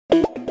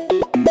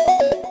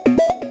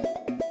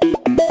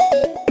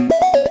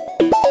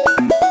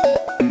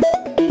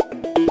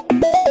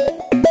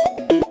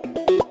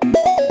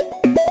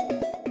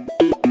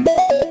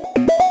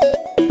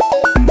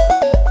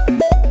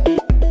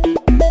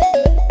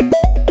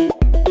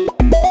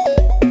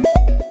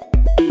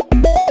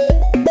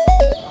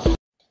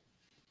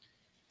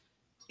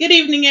Good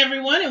evening,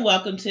 everyone, and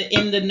welcome to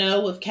In the Know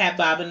with Kat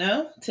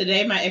Bobineau.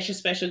 Today, my extra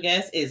special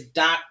guest is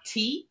Doc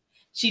T.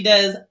 She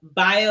does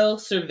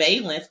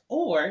biosurveillance,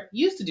 or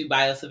used to do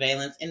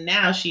biosurveillance, and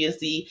now she is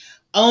the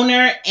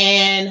owner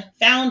and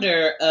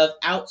founder of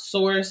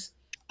Outsource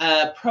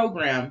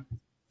Program.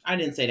 I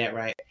didn't say that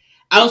right.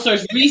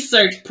 Outsource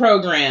Research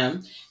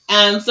Program.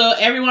 So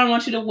everyone, I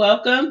want you to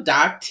welcome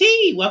Doc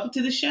T. Welcome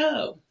to the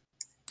show.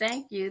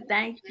 Thank you.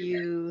 Thank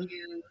you.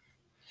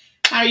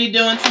 How are you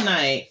doing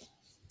tonight?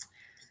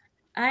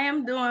 I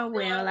am doing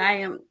well. I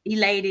am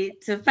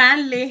elated to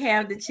finally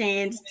have the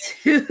chance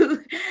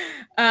to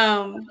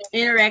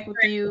interact with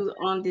you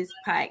on this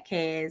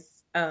podcast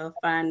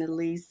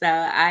finally. So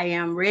I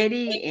am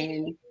ready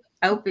and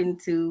open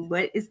to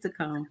what is to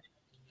come.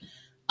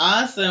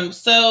 Awesome.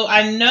 So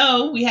I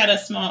know we had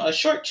a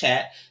short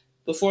chat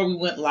before we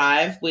went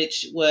live,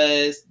 which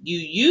was you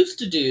used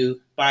to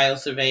do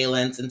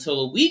biosurveillance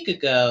until a week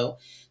ago.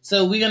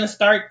 So we're going to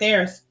start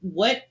there.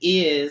 What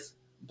is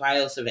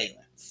biosurveillance?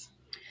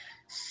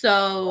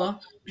 So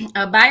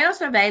a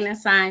biosurveillance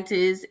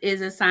scientist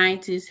is a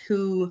scientist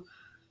who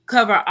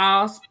cover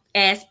all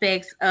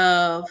aspects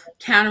of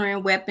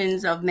countering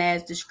weapons of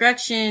mass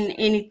destruction,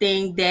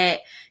 anything that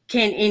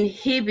can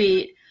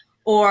inhibit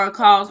or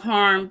cause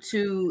harm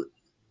to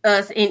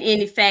us in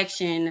any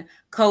faction,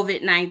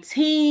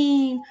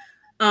 COVID-19,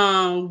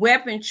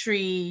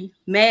 weaponry,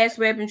 mass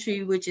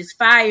weaponry, which is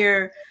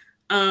fire,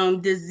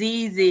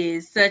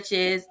 diseases such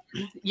as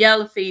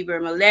yellow fever,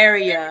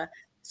 malaria.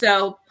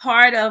 So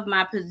part of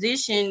my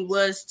position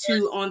was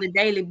to, on the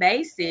daily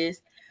basis,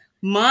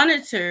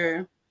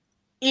 monitor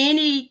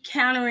any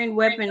countering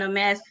weapon of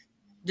mass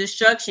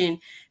destruction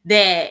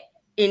that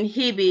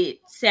inhibit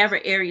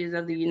several areas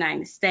of the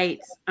United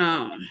States.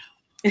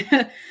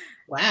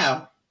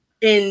 Wow.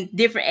 In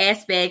different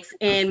aspects.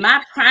 And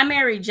my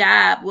primary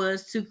job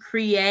was to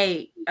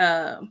create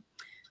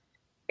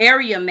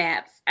area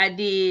maps. I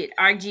did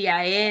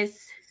ArcGIS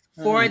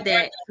for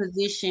that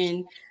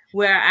position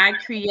where I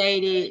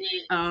created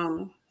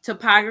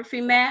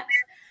topography maps.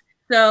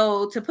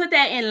 So to put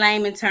that in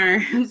layman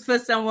terms for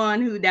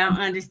someone who don't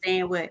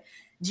understand what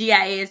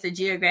GIS or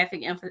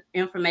Geographic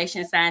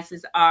Information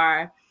Sciences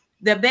are,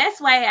 the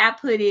best way I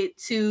put it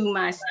to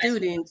my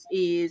students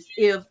is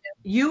if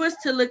you was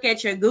to look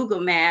at your Google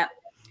map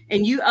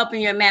and you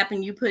open your map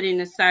and you put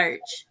in a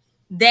search,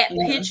 that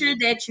picture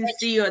that you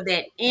see or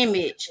that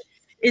image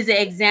is an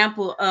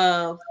example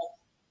of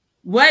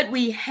what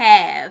we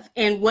have,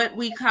 and what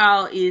we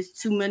call is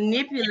to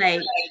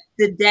manipulate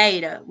the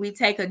data. We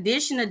take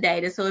additional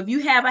data. So if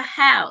you have a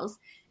house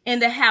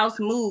and the house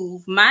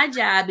move, my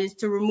job is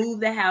to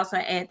remove the house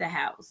or add the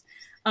house.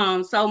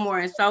 So more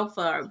and so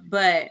forth.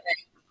 But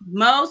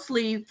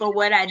mostly for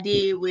what I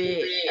did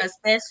with,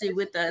 especially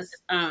with us,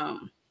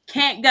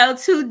 can't go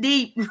too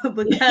deep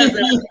because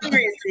of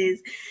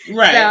appearances.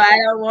 Right. So I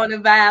don't want to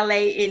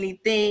violate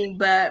anything,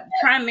 but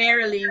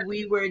primarily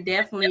we were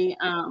definitely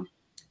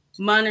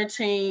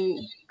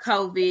monitoring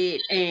COVID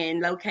and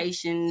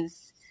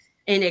locations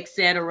and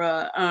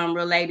etc.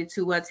 Related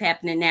to what's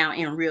happening now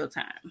in real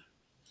time.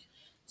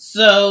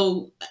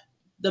 So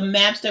the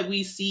maps that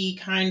we see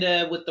kind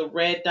of with the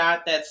red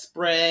dot that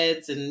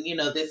spreads and,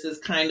 this is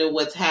kind of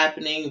what's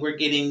happening. We're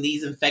getting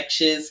these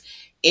infectious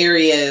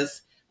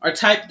areas are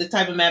the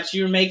type of maps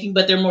you were making,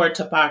 but they're more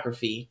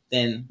topography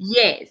than.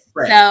 Yes.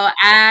 Spread. So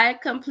I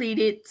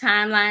completed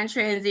timeline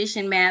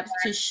transition maps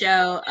to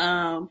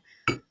show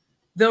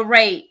the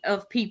rate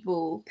of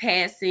people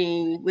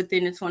passing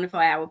within the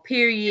 24-hour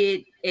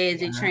period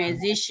as it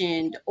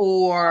transitioned,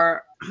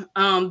 or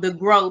the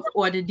growth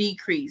or the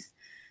decrease.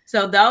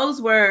 So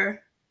those were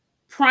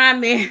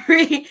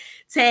primary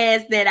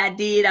tasks that I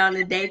did on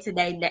a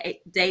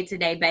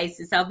day-to-day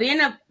basis. So being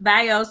a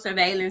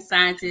biosurveillance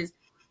scientist,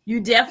 you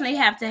definitely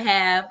have to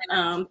have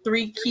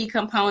three key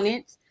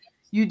components.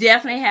 You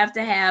definitely have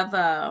to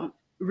have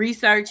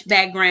research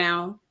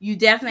background. You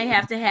definitely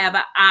have to have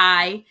an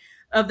eye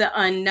of the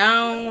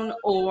unknown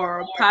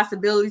or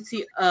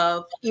possibility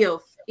of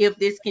if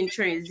this can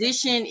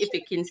transition, if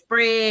it can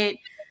spread,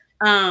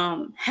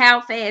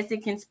 how fast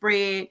it can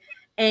spread.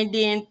 And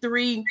then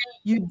three,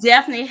 you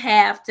definitely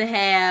have to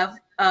have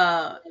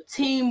a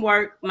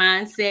teamwork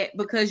mindset,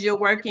 because you're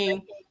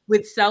working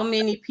with so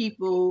many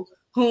people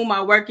whom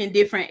are working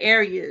different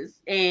areas.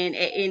 And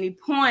at any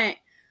point,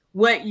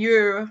 what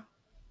you're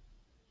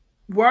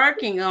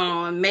working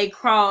on may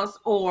cross,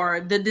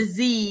 or the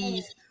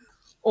disease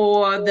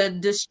or the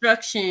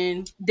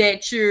destruction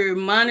that you're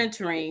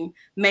monitoring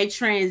may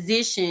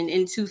transition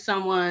into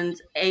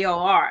someone's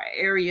AOR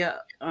area.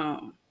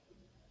 Yes.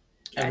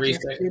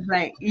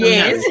 Right. You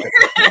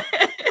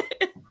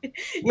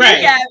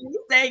got me.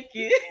 Thank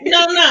you.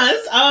 No,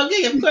 it's all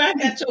good. Of course, I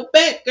got your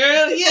back,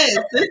 girl. Yes,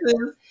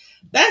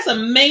 that's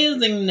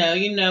amazing.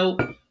 No,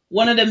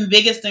 one of the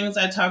biggest things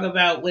I talk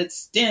about with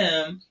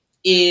STEM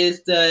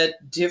is the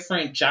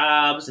different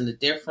jobs and the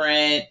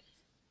different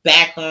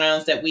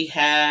backgrounds that we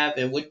have,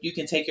 and what you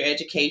can take your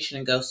education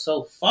and go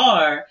so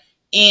far.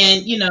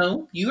 And,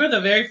 you are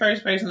the very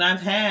first person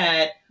I've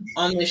had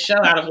on this show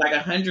out of like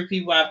 100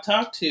 people I've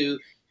talked to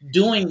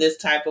doing this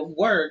type of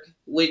work,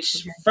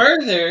 which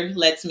further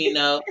lets me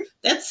know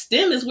that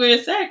STEM is where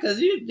it's at,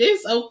 because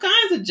there's all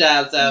kinds of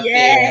jobs out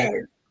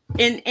there.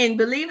 And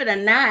believe it or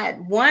not,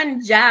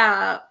 one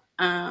job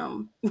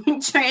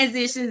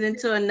transitions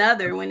into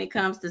another when it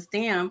comes to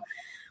STEM.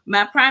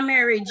 My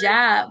primary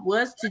job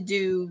was to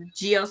do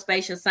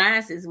geospatial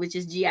sciences, which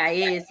is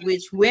GIS,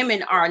 which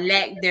women are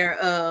lack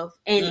thereof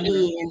and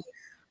in.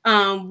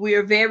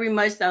 We're very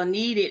much so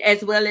needed,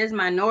 as well as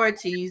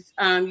minorities.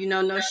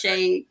 No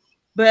shade,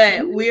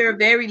 but we're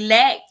very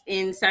lacked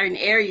in certain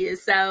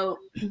areas. So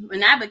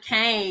when I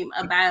became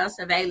a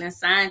biosurveillance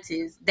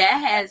scientist, that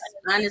has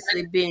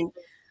honestly been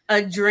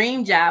a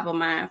dream job of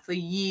mine for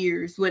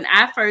years. When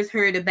I first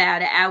heard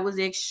about it, I was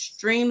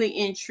extremely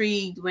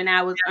intrigued when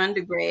I was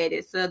undergrad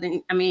at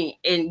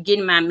and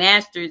getting my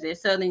master's at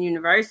Southern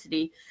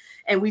University.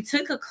 And we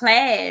took a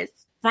class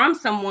from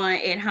someone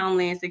at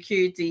Homeland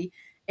Security,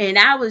 and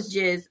I was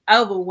just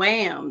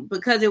overwhelmed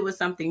because it was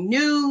something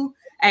new.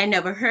 I had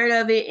never heard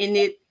of it. And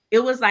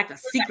it was like a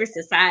secret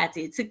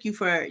society. It took you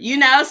for,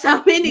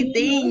 so many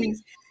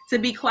things to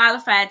be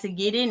qualified to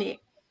get in it.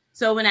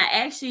 So when I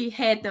actually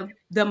had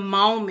the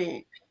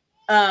moment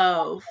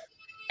of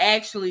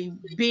actually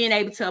being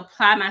able to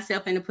apply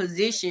myself in a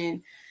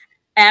position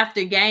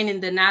after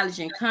gaining the knowledge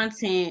and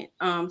content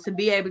to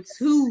be able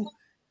to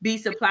be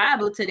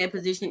supplyable to that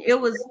position, it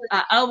was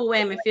an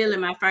overwhelming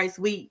feeling my first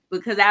week,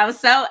 because I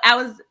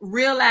was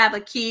real live a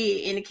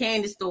kid in a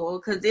candy store,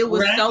 because it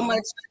was so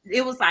much.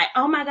 It was like,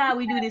 oh my God,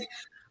 we do this.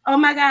 Oh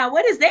my God,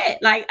 what is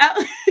that? Like,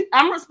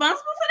 I'm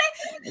responsible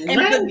for that.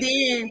 But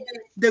then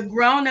the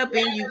grown up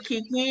in you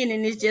kick in,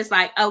 and it's just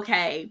like,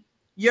 okay,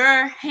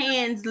 your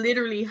hands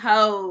literally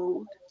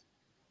hold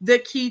the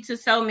key to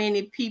so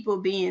many people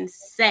being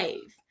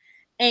safe.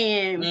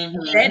 And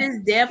that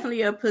is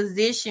definitely a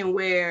position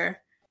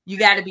where you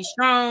got to be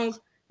strong,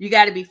 you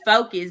got to be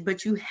focused,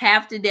 but you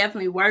have to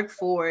definitely work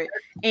for it.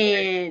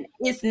 And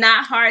it's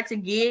not hard to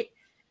get.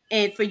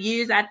 And for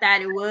years, I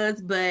thought it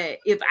was. But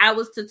if I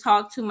was to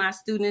talk to my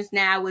students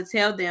now, I would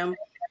tell them,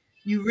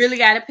 you really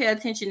got to pay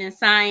attention in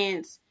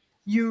science.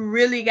 You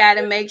really got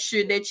to make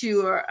sure that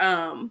you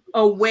are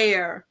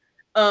aware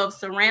of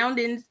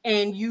surroundings.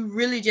 And you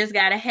really just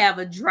got to have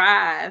a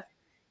drive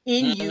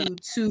in you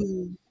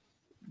to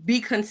be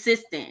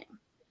consistent.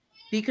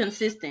 Be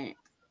consistent.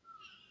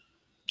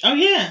 Oh,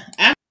 yeah.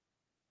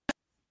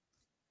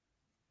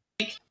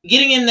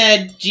 Getting in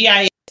that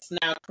GIS.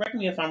 Now, correct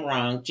me if I'm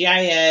wrong.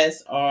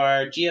 GIS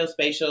or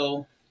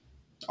geospatial,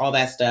 all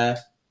that stuff.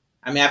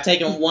 I mean, I've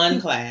taken one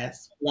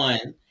class,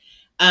 but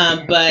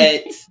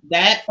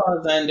that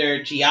falls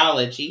under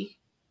geology,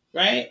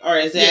 right? Or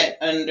is that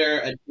under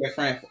a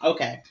different?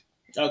 Okay.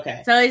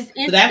 So it's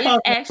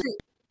actually.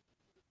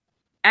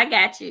 I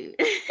got you.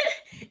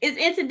 It's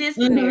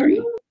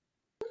interdisciplinary.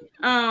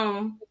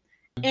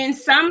 In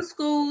some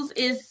schools,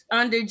 it's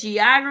under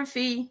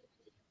geography.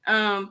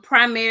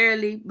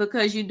 Primarily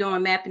because you're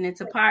doing mapping and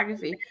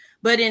topography.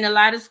 But in a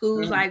lot of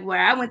schools, like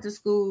where I went to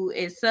school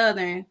at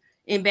Southern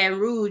in Baton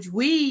Rouge,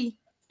 we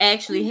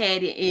actually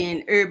had it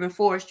in urban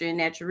forestry and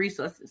natural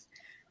resources.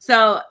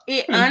 So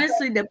it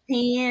honestly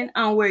depends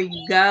on where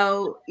you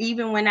go.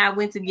 Even when I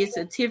went to get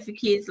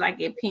certificates, like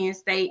at Penn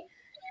State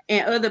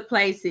and other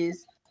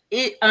places,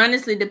 it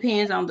honestly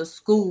depends on the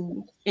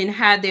school and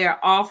how they're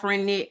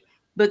offering it,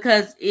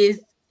 because it's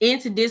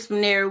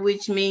interdisciplinary,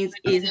 which means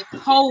it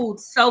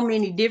holds so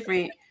many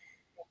different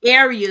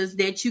areas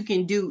that you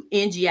can do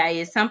in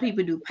GIS. Some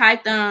people do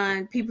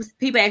Python. People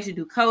actually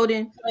do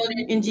coding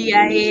in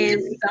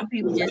GIS. Some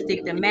people just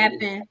stick to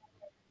mapping.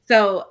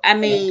 So, I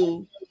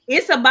mean,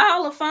 it's a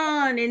ball of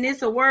fun, and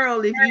it's a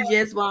world if you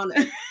just want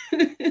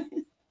to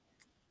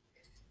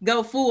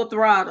go full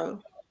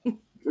throttle.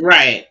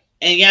 Right.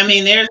 And yeah, I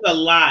mean, there's a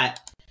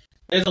lot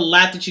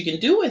that you can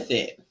do with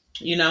it.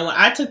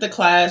 I took the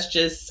class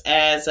just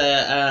as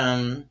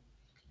a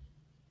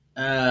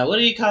what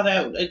do you call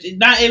that? It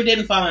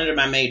didn't fall under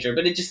my major,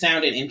 but it just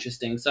sounded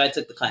interesting, so I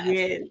took the class.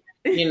 Yeah.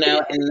 And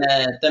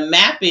the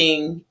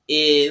mapping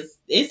it's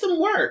some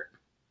work.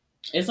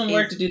 It's some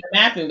work to do the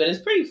mapping, but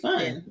it's pretty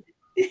fun.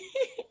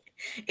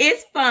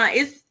 It's fun.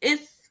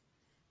 It's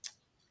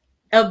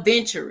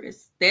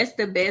adventurous. That's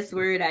the best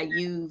word I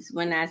use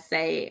when I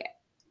say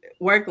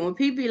working with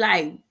people.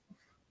 Like,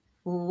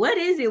 what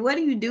is it? What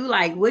do you do?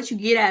 Like, what you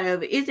get out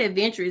of it? It's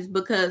adventurous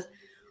because,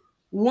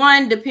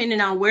 one,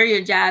 depending on where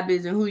your job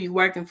is and who you're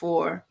working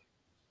for,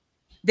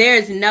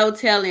 there's no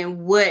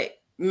telling what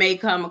may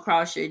come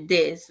across your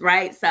desk,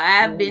 right? So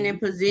I've been in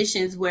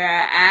positions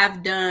where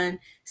I've done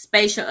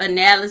spatial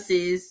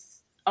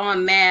analysis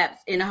on maps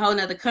in a whole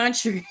nother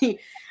country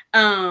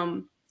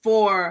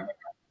for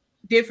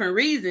different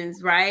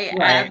reasons, right?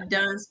 I've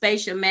done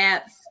spatial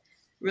maps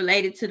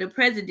related to the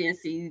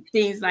presidency,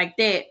 things like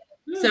that.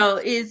 So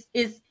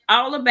it's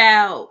all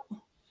about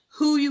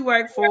who you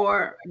work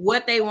for,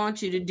 what they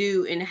want you to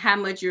do, and how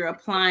much you're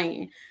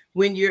applying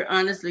when you're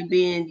honestly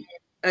being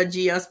a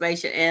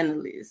geospatial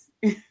analyst.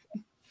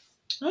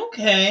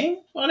 Okay.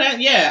 Well,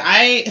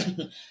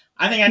 I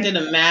I think I did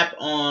a map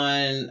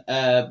on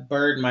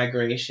bird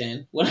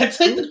migration when I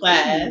took the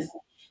class.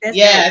 That's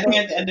Yeah, I cool.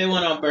 think I did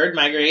one on bird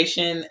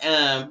migration.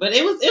 But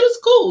it was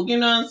cool. You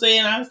know what I'm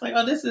saying? I was like,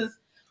 oh, this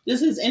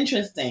is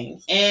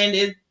interesting, and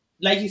it,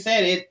 like you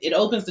said, it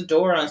opens the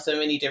door on so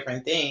many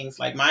different things.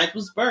 Like mine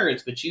was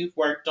birds, but you've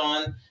worked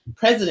on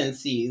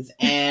presidencies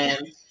and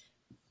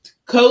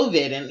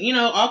COVID, and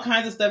all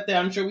kinds of stuff that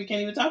I'm sure we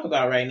can't even talk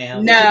about right now.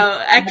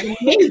 No, I can't.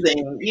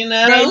 Amazing, They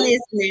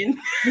listening.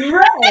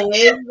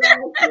 right?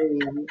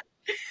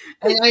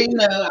 Exactly.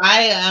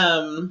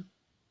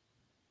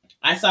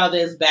 I saw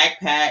this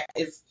backpack.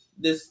 It's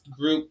this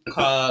group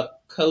called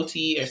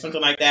Coty or something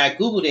like that. I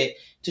Googled it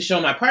to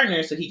show my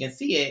partner so he can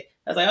see it.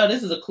 I was like, oh,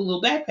 this is a cool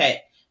little backpack.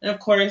 And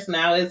of course,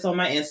 now it's on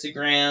my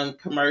Instagram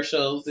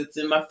commercials. It's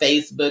in my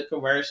Facebook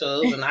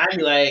commercials. And I'd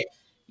be like,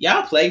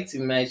 y'all play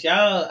too much.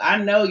 I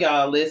know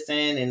y'all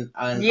listen and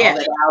all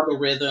the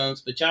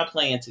algorithms, but y'all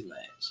playing too much.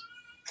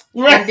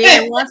 Right.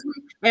 And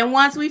then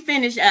once we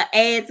finish,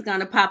 ads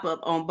gonna pop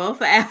up on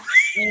both of our.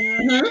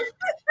 Mm-hmm.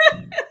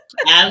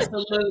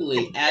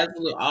 Absolutely.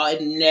 Oh,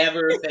 it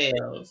never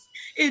fails.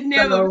 It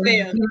never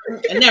fails.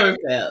 It never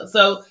fails.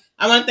 So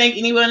I want to thank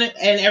anyone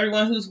and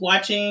everyone who's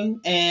watching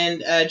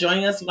and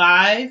joining us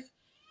live.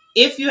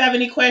 If you have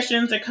any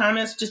questions or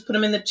comments, just put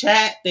them in the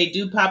chat. They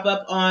do pop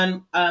up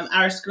on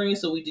our screen,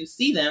 so we do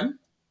see them.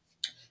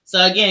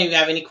 So again, if you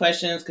have any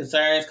questions,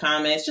 concerns,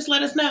 comments, just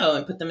let us know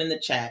and put them in the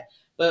chat.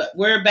 But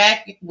we're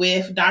back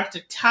with Doc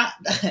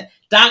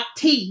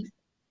T,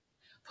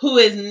 who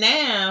has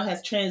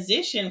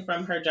transitioned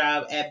from her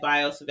job at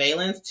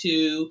Biosurveillance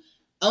to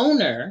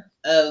owner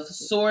of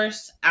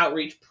Source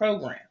Outreach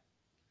Program.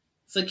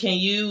 So can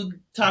you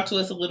talk to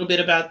us a little bit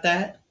about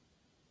that?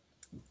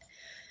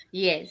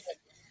 Yes.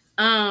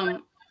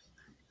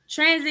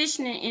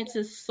 Transitioning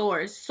into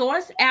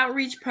Source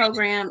Outreach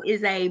Program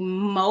is a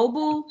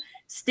mobile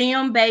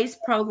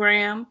STEM-based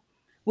program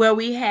where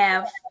we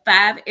have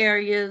 5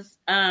 areas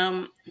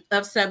of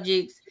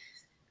subjects: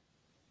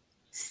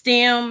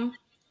 STEM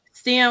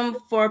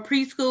for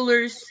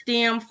preschoolers,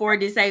 STEM for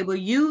disabled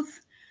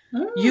youth,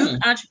 youth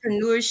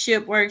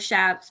entrepreneurship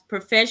workshops,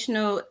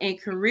 professional and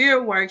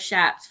career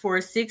workshops for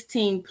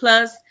 16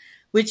 plus,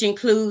 which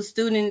includes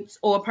students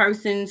or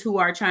persons who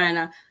are trying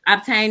to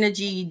obtain a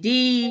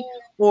GED,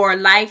 or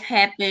life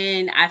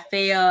happened, I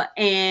fell,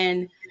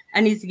 and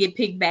I need to get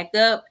picked back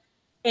up.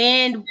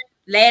 And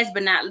last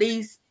but not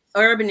least,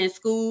 urban and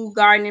school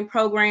gardening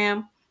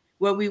program,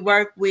 where we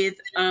work with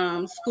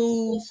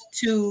schools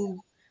to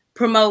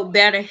promote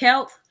better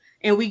health.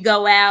 And we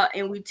go out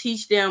and we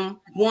teach them,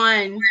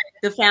 one,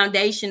 the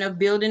foundation of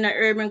building an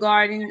urban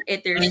garden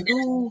at their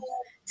school,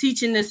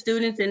 teaching the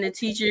students and the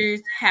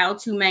teachers how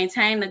to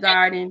maintain the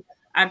garden,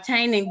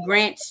 obtaining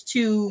grants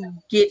to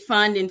get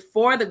funding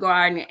for the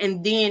garden,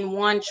 and then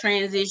one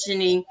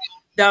transitioning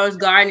those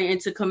gardening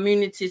into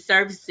community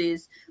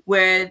services,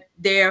 where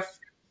they're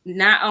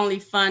not only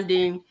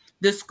funding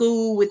the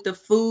school with the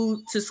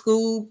food to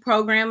school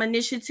program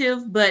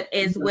initiative, but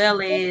as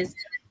well as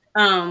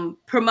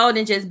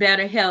promoting just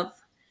better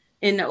health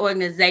in the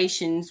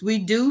organizations. We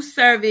do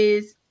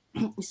service,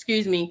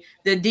 the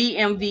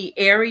DMV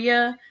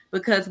area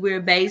because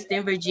we're based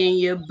in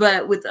Virginia,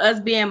 but with us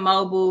being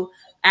mobile,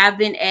 I've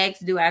been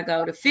asked, do I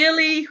go to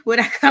Philly? Would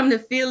I come to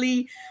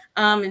Philly?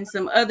 And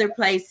some other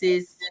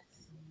places.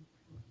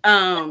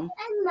 Sorry.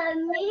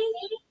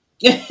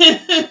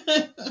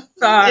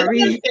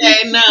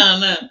 Okay,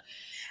 no.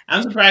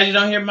 I'm surprised you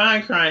don't hear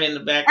mine crying in the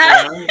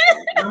background.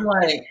 I'm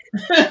like,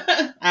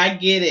 I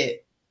get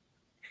it.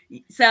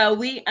 So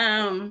we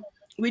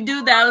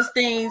do those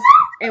things,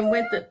 and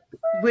with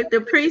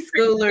the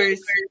preschoolers,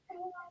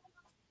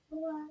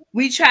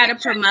 we try to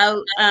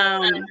promote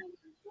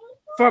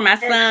for my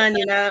son,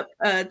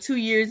 2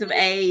 years of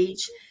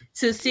age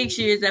to 6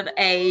 years of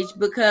age,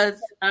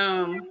 because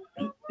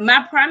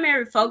my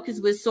primary focus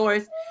with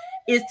Source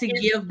is to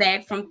give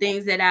back from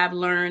things that I've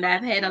learned.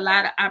 I've had a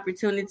lot of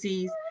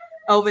opportunities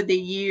over the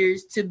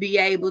years to be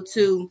able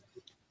to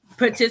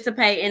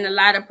participate in a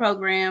lot of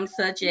programs,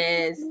 such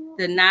as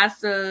the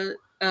NASA.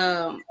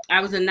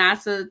 I was a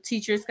NASA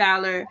teacher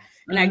scholar,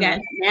 and I got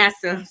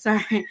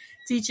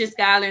teacher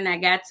scholar, and I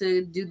got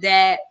to do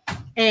that.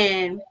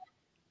 And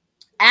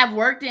I've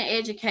worked in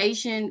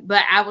education,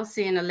 but I was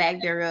seeing a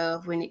lack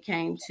thereof when it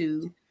came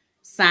to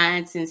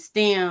science and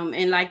STEM.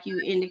 And like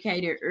you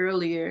indicated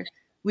earlier,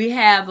 we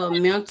have a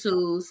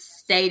mental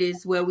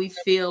status where we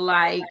feel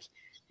like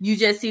you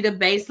just see the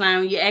baseline.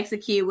 When you ask a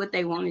kid what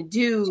they want to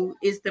do,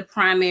 is the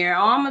primary,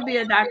 oh, I'm going to be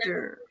a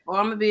doctor, or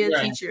I'm going to be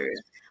a teacher,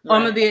 or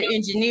I'm going to be an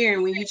engineer.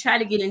 And when you try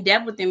to get in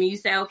depth with them and you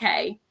say,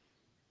 okay,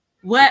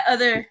 what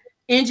other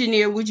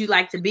engineer would you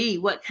like to be?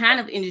 What kind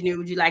of engineer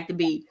would you like to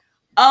be?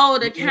 Oh,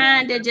 the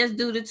kind that just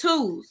do the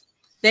tools.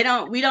 We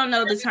don't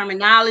know the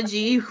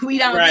terminology. We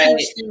don't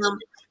teach them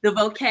the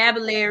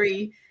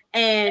vocabulary,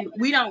 and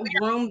we don't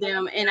groom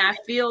them. And I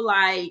feel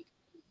like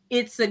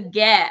it's a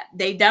gap.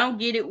 They don't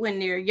get it when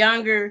they're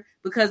younger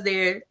because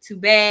they're too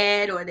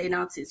bad or they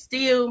don't sit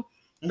still.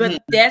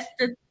 But that's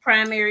the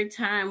primary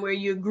time where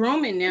you're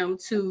grooming them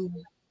to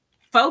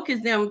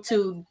focus them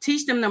to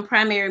teach them the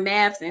primary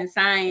maths and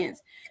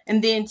science.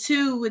 And then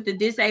 2, with the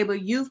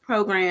disabled youth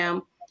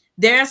program,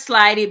 they're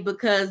slighted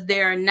because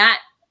there are not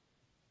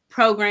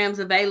programs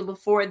available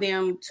for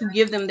them to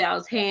give them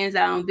those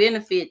hands-on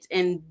benefits.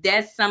 And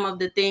that's some of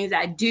the things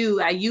I do.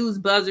 I use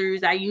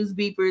buzzers, I use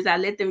beepers, I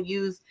let them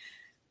use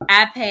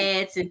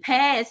iPads and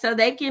pads so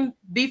they can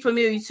be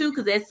familiar too,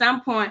 because at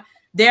some point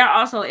they're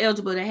also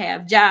eligible to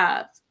have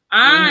jobs.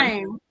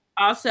 I'm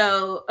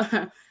also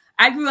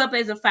I grew up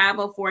as a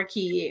 504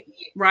 kid,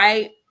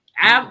 right?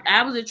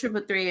 I was a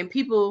triple threat, and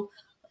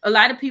a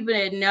lot of people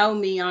that know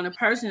me on a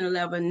personal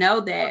level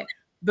know that.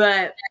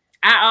 But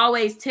I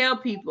always tell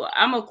people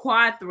I'm a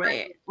quad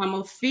threat. I'm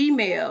a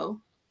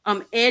female.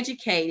 I'm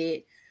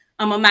educated.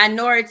 I'm a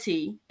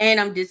minority, and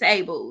I'm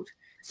disabled.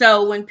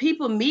 So when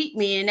people meet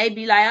me and they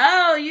be like,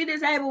 "Oh, you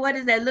disabled? What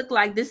does that look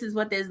like?" This is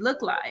what this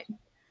look like.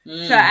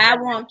 So I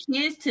want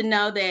kids to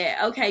know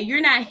that, okay,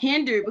 you're not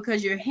hindered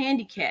because you're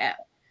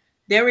handicapped.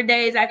 There were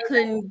days I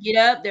couldn't get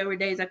up. There were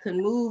days I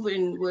couldn't move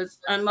and was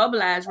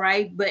unmobilized,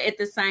 right? But at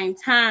the same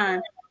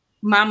time,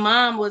 my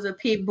mom was a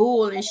pit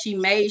bull, and she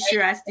made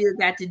sure I still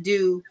got to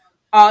do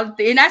all the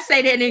things. And I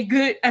say that in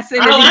good. I say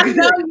that in good.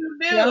 Know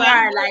you do.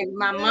 Like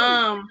my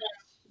mom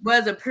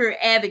was a pure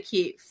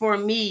advocate for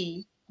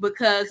me,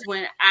 because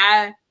when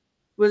I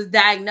was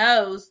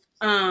diagnosed,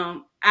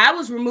 I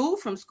was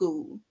removed from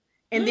school.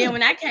 And then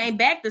when I came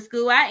back to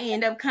school, I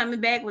ended up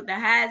coming back with the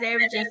highest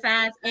average in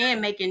science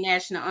and making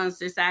National Honor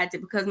Society,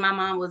 because my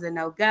mom was a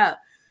no-go.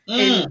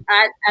 And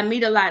I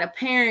meet a lot of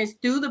parents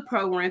through the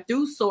program,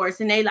 through Source,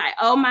 and they like,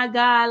 "Oh my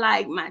God,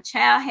 like my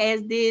child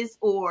has this,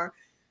 or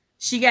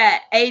she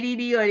got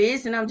ADD or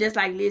this." And I'm just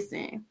like,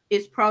 listen,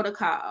 it's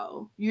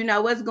protocol. You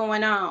know what's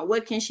going on.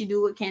 What can she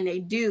do? What can they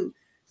do?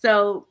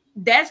 So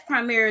that's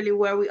primarily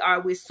where we are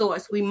with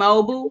Source. We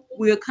mobile.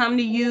 We'll come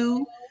to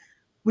you.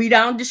 We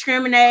don't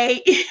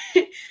discriminate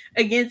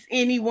against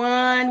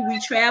anyone. We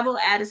travel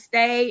out of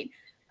state.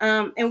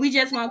 And we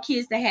just want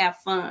kids to have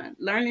fun.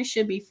 Learning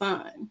should be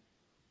fun.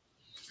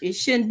 It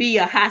shouldn't be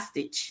a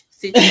hostage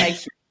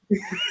situation.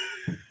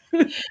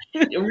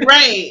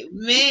 Right,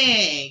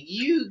 man.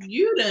 You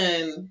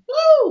done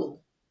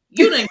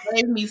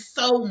gave me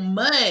so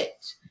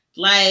much.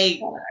 Like,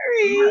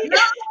 no,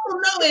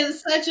 in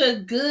such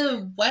a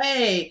good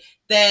way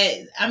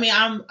that, I mean,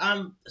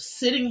 I'm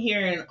sitting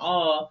here in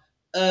awe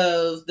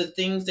of the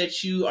things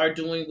that you are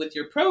doing with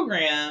your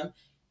program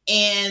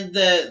and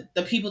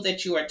the people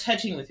that you are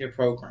touching with your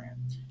program,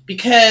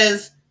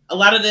 because a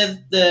lot of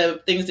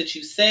the things that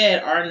you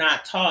said are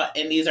not taught,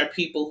 and these are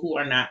people who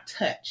are not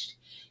touched,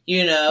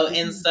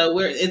 and so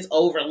it's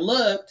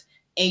overlooked,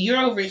 and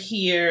you're over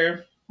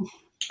here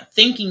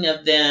thinking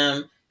of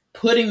them,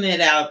 putting it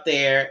out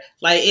there.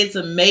 Like, it's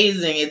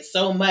amazing. It's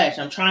so much.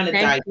 I'm trying to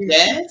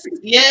digest.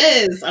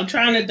 Yes, I'm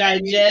trying to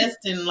digest,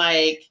 and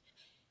like,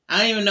 I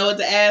don't even know what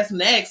to ask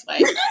next.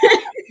 Like,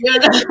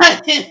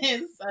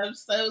 I'm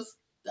so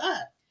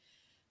stuck.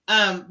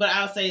 But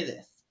I'll say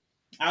this.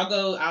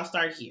 I'll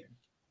start here.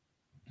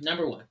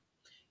 Number one,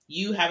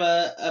 you have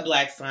a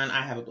black son.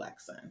 I have a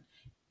black son.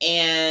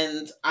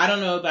 And I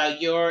don't know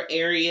about your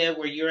area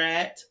where you're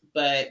at,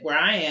 but where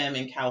I am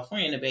in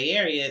California, in the Bay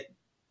Area,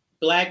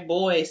 Black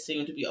boys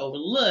seem to be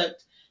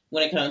overlooked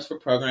when it comes for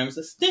programs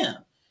of STEM.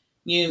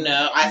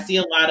 I see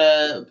a lot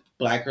of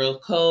Black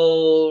Girls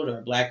Code,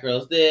 or Black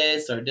Girls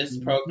this, or this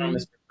program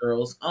is for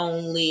girls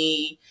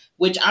only,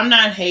 which I'm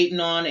not hating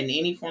on in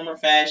any form or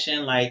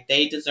fashion. Like,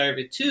 they deserve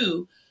it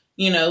too,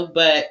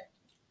 but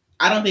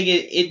I don't think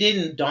it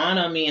didn't dawn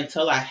on me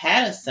until I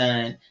had a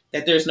son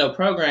that there's no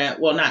program.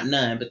 Well, not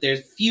none, but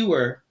there's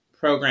fewer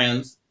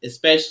programs,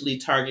 especially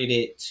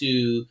targeted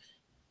to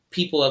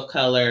people of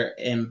color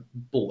and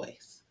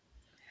boys.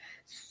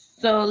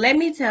 So let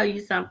me tell you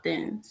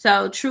something.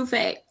 So, true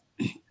fact.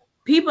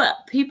 People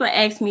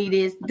ask me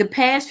this. The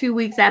past few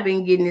weeks, I've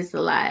been getting this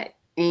a lot,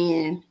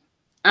 and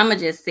I'm gonna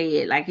just say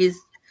it. Like, it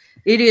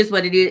is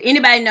what it is.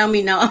 Anybody know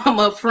me know I'm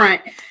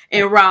upfront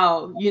and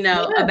raw,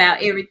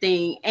 about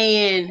everything.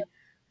 And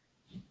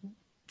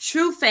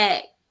true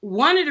fact,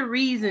 one of the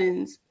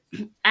reasons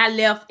I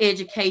left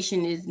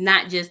education is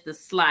not just the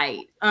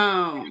slight.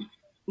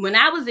 When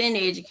I was in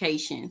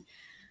education,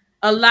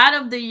 a lot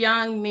of the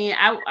young men,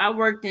 I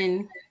worked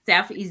in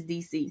Southeast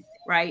DC,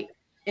 right?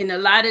 And a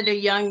lot of the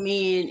young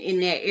men in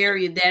that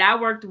area that I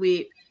worked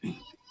with,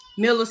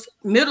 middle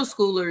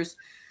schoolers,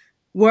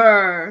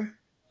 were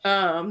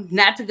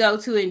not to go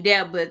too in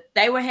depth, but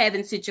they were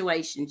having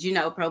situations,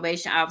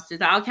 probation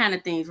officers, all kind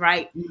of things,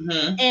 right?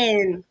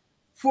 And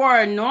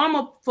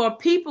for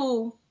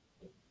people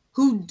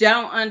who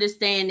don't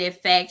understand their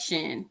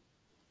faction,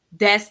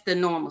 that's the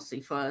normalcy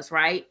for us,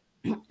 right?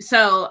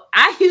 So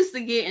I used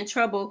to get in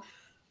trouble.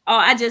 Oh,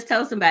 I just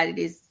told somebody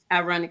this,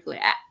 ironically.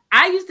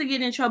 I used to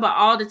get in trouble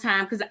all the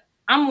time because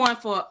I'm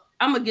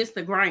against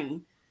the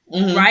grain,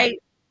 right?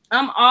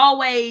 I'm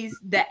always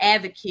the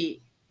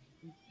advocate,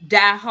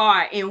 die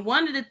hard. And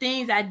one of the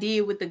things I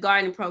did with the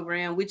gardening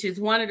program, which is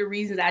one of the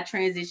reasons I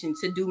transitioned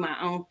to do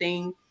my own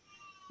thing,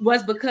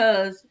 was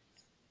because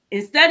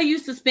instead of you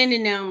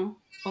suspending them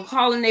or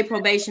calling their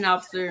probation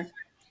officer,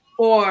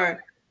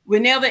 or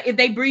whenever if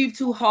they breathe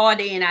too hard,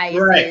 they in ISS.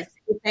 Right.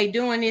 If they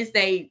doing this,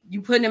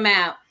 you putting them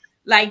out.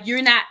 Like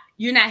you're not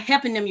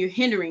helping them, you're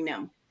hindering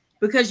them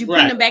because you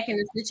putting them back in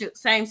the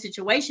same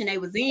situation they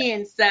was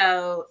in.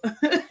 So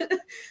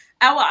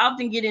I will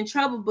often get in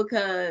trouble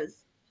because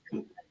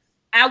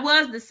I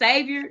was the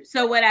savior.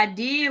 So what I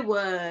did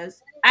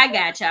was, I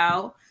got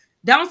y'all.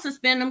 Don't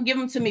suspend them. Give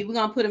them to me. We're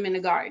gonna put them in the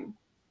garden.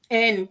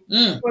 And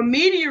for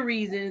media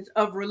reasons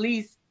of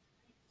release,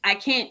 I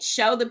can't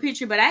show the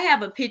picture, but I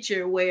have a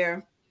picture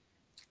where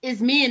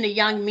it's me and the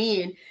young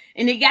men,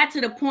 and it got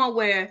to the point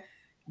where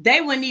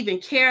they wouldn't even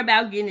care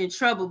about getting in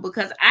trouble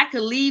because I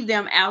could leave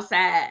them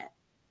outside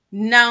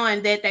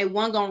knowing that they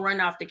weren't going to run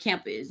off the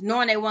campus,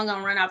 knowing they weren't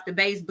going to run off the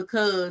base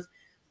because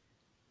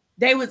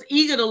they was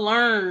eager to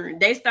learn.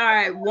 They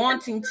started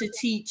wanting to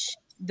teach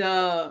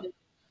the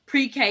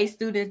pre-K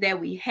students that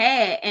we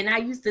had. And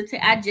I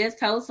just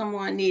told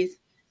someone this,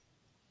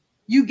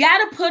 you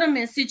got to put them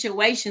in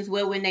situations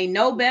where when they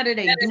know better,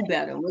 they do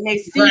better. When they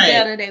see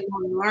better, they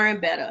want to learn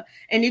better.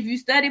 And if you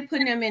study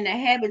putting them in a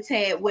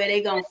habitat where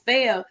they're going to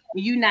fail,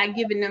 and you're not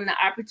giving them the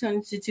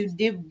opportunity to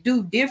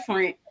do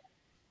different,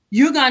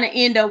 you're going to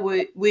end up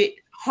with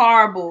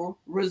horrible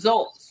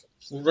results.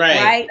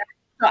 Right?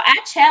 So I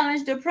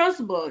challenge the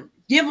principal.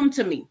 Give them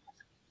to me.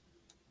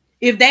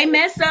 If they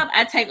mess up,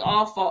 I take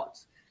all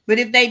faults. But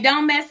if they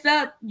don't mess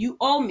up, you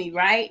owe me,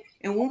 right?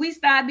 And when we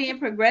start being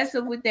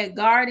progressive with that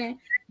garden,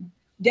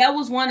 that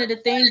was one of the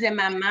things in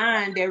my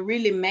mind that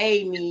really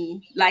made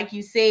me, like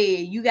you said,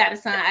 you got a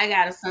son, I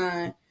got a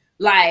son.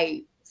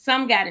 Like,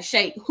 some got to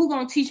shake. Who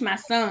gonna teach my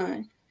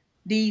son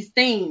these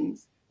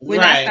things when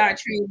I start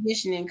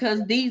transitioning?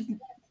 Because these,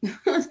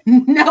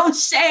 no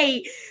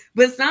shade,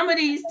 but some of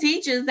these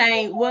teachers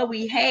ain't what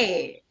we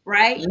had,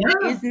 right? Yeah.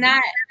 It's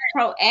not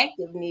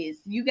proactiveness.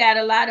 You got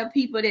a lot of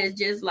people that's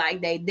just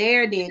like they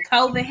there. Then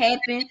COVID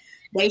happened.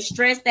 They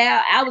stressed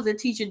out. I was a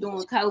teacher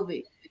during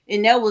COVID,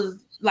 and that was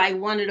like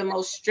one of the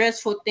most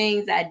stressful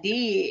things I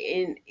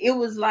did. And it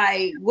was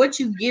like,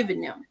 what you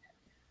giving them?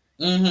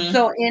 Mm-hmm.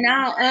 So in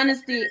all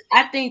honesty,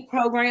 I think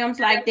programs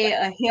like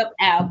that help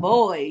our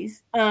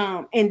boys.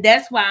 And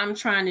that's why I'm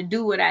trying to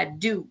do what I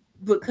do,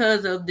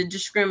 because of the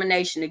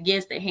discrimination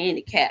against the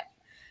handicapped,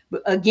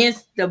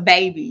 against the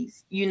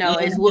babies,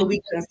 is what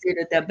we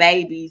consider the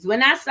babies.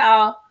 When I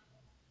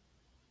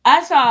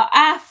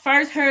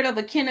first heard of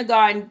a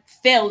kindergarten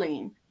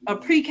failing, a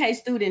pre-K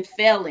student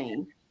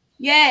failing.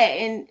 Yeah,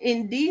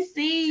 in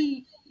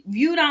DC,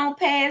 you don't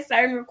pass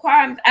certain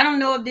requirements. I don't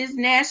know if this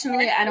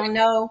nationally, I don't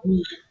know.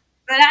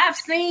 But I've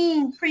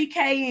seen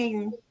pre-K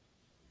and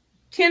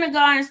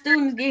kindergarten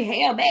students get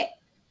held back.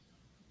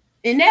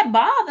 And that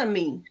bothered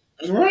me.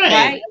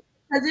 Right?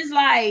 Because it's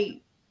like,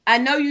 I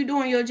know you're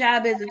doing your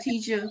job as a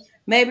teacher.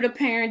 Maybe the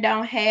parent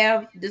don't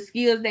have the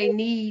skills they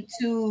need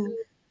to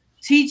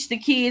teach the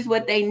kids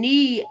what they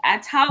need. I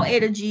taught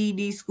at a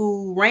GED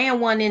school, ran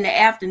one in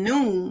the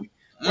afternoon.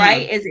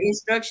 Right, as an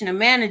instructional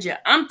manager,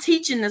 I'm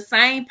teaching the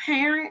same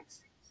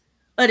parents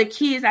of the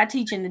kids I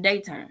teach in the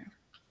daytime.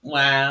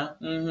 Wow.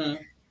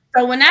 Mm-hmm.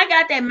 So when I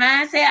got that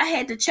mindset, I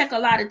had to check a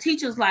lot of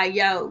teachers like,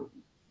 yo,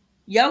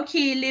 your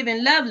kid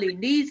living lovely.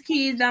 These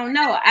kids don't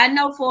know. I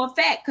know for a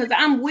fact because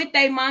I'm with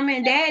their mama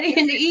and daddy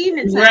in the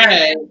evening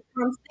time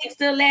from 6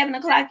 to 11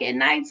 o'clock at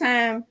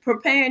nighttime,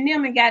 preparing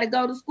them and got to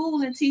go to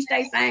school and teach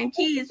their same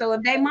kids. So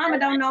if their mama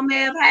don't know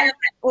math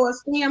or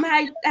STEM,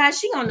 how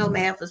she gonna know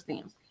math or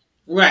STEM?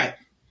 Right.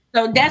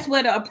 So that's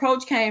where the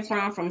approach came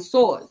from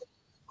source.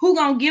 Who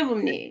gonna give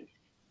them that?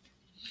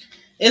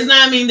 It's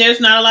not, there's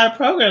not a lot of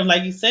programs.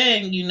 Like you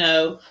said,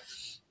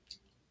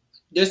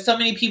 there's so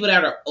many people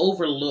that are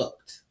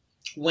overlooked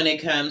when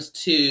it comes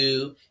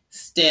to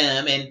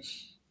STEM. And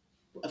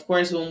of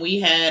course, when we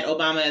had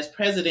Obama as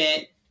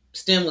president,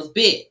 STEM was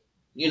big.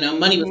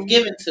 Money was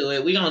given to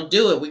it. We're going to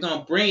do it. We're going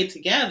to bring it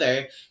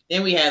together.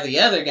 Then we have the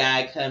other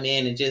guy come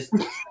in and just,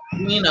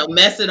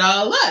 mess it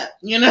all up.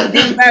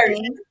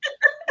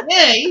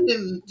 Yeah,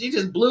 he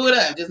just blew it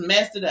up, just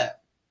messed it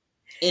up.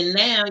 And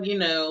now,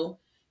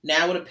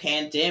 now with a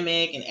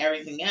pandemic and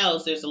everything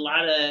else, there's a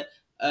lot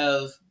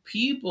of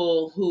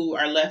people who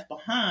are left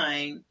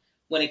behind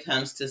when it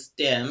comes to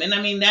STEM.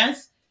 And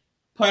that's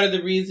part of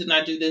the reason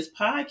I do this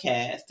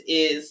podcast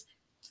is,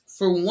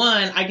 for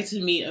one, I get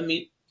to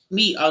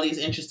meet all these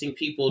interesting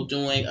people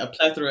doing a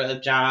plethora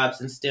of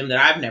jobs in STEM that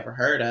I've never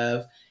heard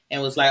of,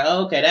 and was like,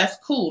 oh, okay, that's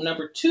cool.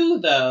 Number two,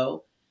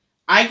 though,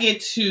 I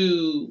get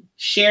to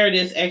share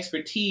this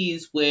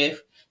expertise with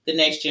the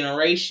next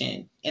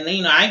generation. And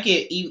then, I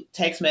get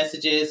text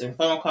messages and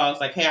phone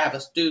calls like, hey, I have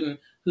a student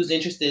who's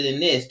interested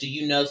in this. Do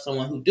you know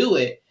someone who do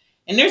it?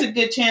 And there's a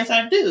good chance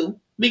I do,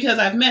 because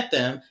I've met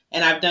them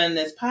and I've done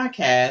this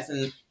podcast.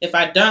 And if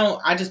I don't,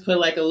 I just put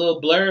like a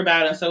little blurb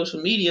out on social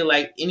media,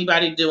 like,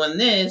 anybody doing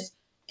this.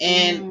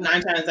 And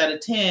 9 times out of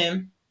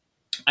 10,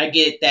 I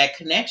get that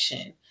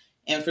connection.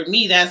 And for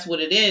me, that's what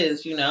it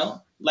is,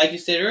 Like you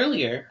said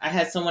earlier, I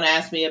had someone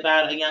ask me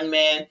about a young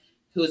man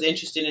who was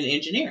interested in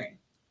engineering.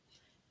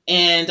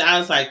 And I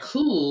was like,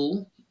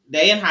 cool,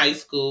 they in high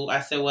school.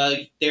 I said, well,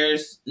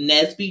 there's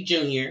Nesby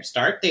Jr.,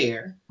 start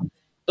there.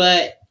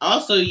 But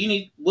also, you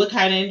need, what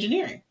kind of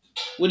engineering?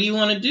 What do you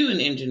want to do in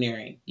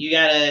engineering? You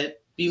got to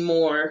be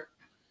more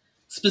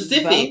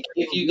specific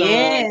if you're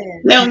going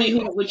to tell me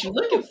what you're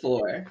looking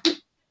for.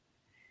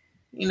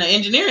 You know,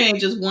 engineering ain't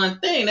just one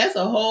thing. That's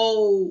a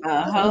whole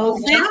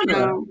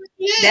system.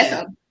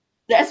 Yeah.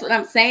 That's what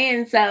I'm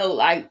saying. So,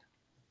 like,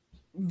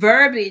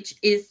 verbiage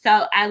is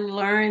so, I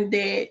learned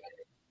that,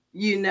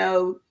 you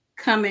know,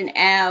 coming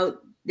out,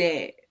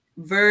 that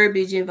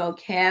verbiage and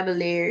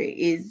vocabulary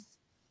is,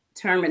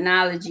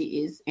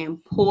 terminology is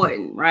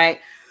important, right?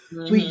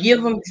 Mm-hmm. We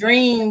give them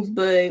dreams,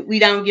 but we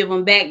don't give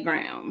them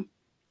background.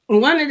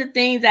 One of the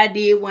things I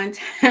did one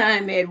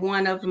time at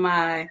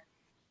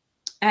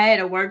I had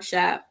a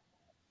workshop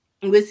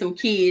with some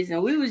kids,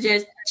 and we was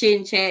just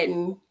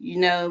chit-chatting, you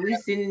know, we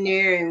sitting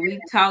there and we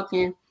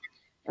talking.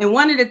 And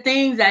one of the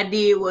things I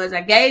did was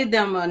I gave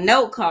them a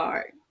note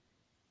card,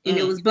 and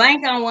it was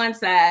blank on one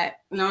side,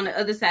 and on the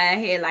other side I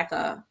had like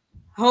a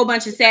whole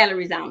bunch of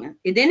salaries on it.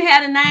 It didn't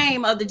have the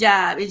name of the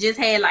job. It just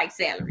had like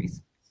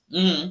salaries.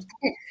 Mm-hmm.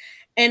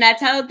 And I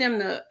told them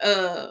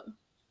to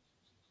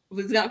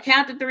was gonna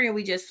count to 3 and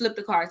we just flipped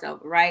the cards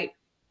over, right?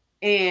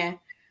 And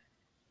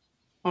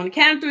on the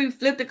count of 3, we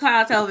flipped the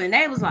cards over, and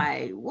they was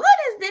like, "What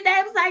is this?"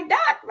 They was like,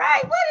 "Doc,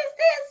 right? What is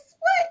this?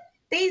 What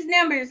these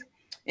numbers?"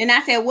 And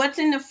I said, "What's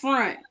in the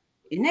front?"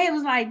 And they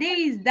was like,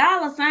 "These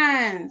dollar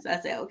signs." I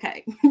said,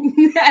 "Okay."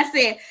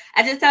 I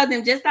just told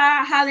them, just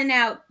start hollering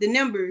out the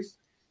numbers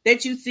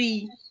that you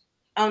see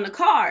on the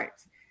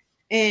cards.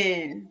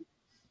 And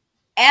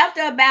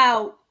after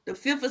about the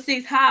 5th or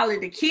 6th holler,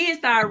 the kids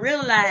started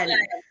realizing,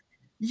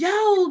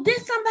 yo,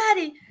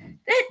 somebody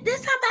make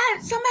this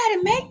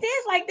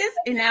like this.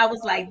 And I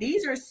was like,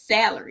 these are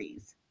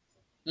salaries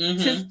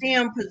to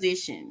STEM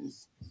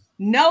positions.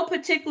 No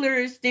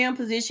particular STEM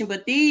position,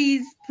 but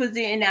these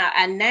positions. Now,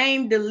 I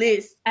named the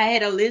list. I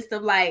had a list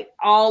of like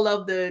all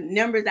of the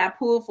numbers I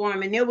pulled for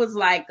them, and it was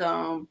like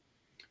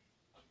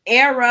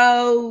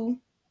aerodynamics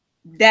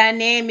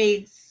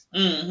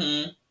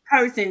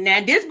person.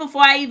 Now, this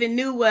before I even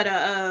knew what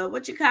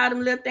you call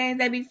them little things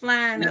they be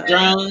flying.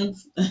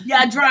 Drones.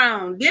 Yeah,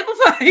 drone. This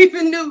before I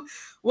even knew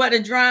what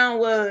a drone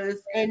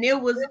was, and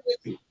it was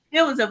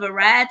a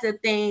variety of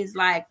things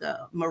like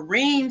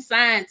marine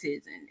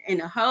scientists and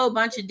a whole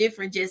bunch of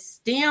different just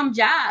STEM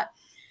jobs.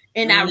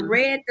 And I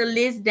read the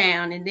list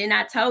down, and then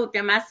I told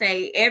them, I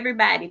say,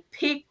 everybody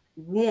pick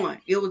one.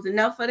 It was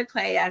enough for the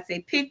class. I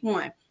say, pick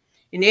one.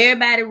 And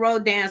everybody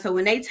wrote down. So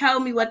when they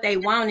told me what they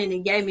wanted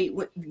and gave me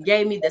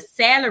the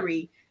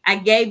salary, I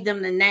gave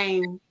them the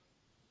name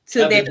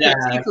to that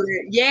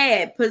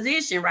particular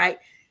position, right?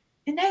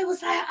 And they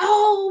was like,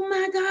 oh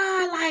my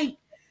God, like,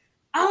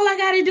 all I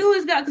got to do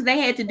is go, because they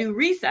had to do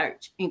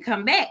research and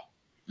come back.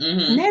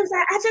 And they was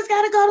like, I just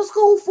got to go to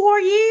school 4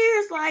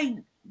 years. Like,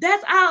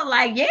 that's all.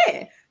 Like,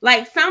 yeah.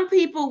 Like, some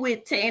people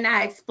and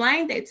I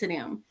explained that to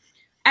them.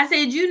 I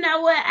said, you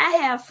know what? I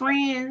have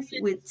friends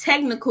with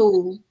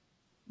technical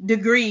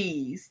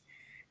degrees,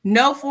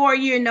 no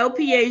 4-year, no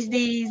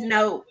PhDs,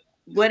 no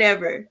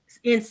whatever,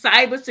 in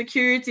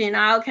cybersecurity and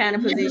all kind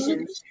of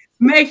positions,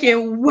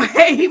 making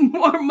way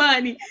more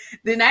money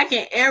than I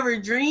can ever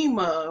dream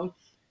of.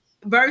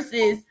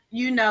 Versus,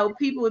 you know,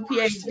 people with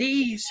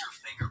PhDs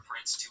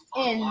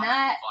and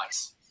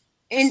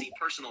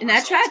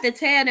I tried to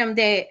tell them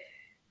that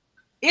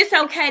it's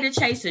okay to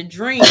chase a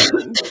dream,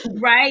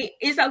 right?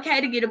 It's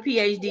okay to get a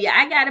PhD.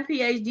 I got a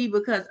PhD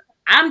because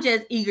I'm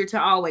just eager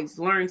to always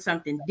learn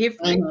something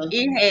different.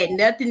 It had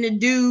nothing to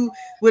do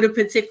with a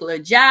particular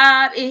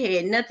job. It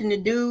had nothing to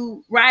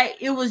do, right?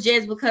 It was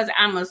just because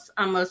I'm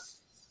a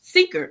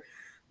seeker.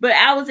 But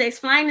I was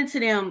explaining to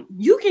them,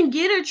 you can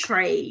get a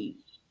trade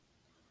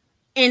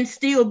and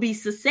still be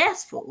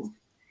successful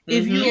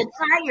if you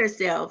apply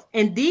yourself.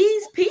 And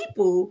these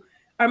people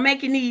are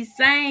making these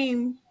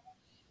same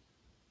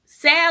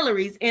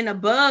salaries and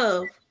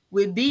above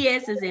with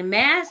BSs and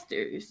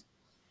masters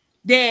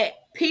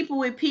that people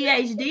with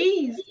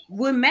PhDs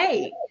would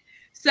make.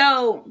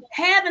 So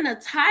having a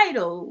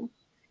title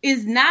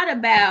is not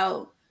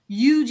about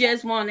you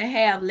just want to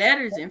have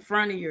letters in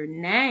front of your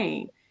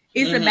name.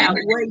 It's about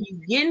what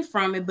you're getting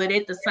from it. But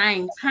at the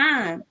same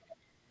time,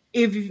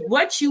 if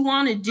what you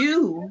want to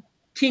do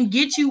can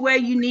get you where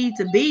you need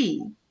to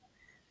be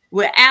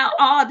without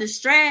all the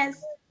stress,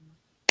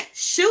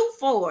 shoot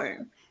for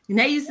it. And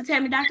they used to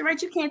tell me, Dr.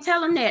 Rach, you can't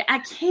tell them that. I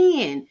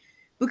can,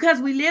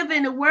 because we live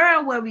in a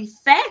world where we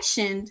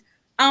factioned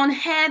on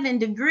having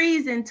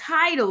degrees and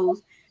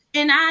titles.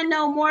 And I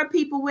know more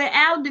people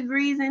without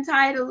degrees and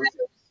titles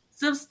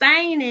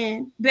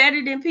sustaining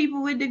better than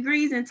people with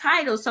degrees and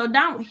titles. So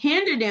don't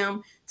hinder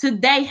them till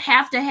they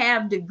have to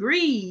have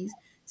degrees.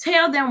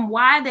 Tell them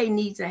why they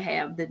need to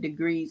have the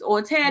degrees,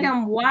 or tell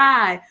them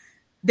why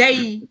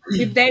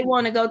if they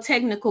want to go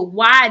technical,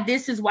 why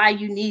this is why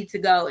you need to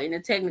go in a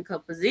technical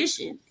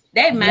position.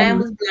 That mind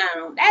was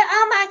blown.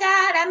 Oh my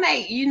God, I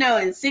made, in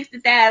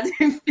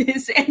 $60,000,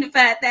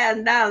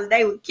 $75,000.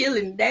 They were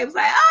killing me. They was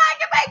like, oh, I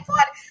can make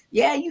 40.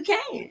 Yeah, you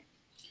can.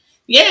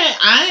 Yeah,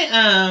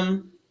 I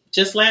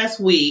just last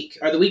week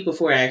or the week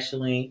before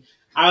actually,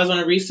 I was on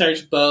a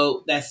research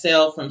boat that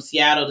sailed from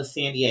Seattle to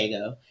San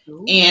Diego.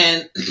 Ooh.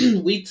 And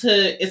we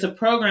took it's a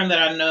program that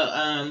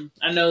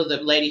I know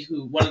the lady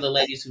who one of the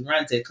ladies who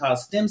runs it called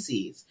STEM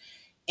Seeds.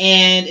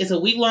 And it's a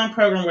week long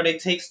program where they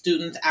take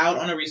students out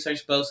on a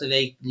research boat. So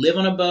they live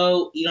on a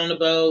boat, eat on the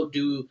boat,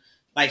 do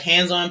like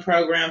hands on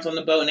programs on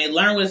the boat, and they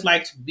learn what it's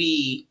like to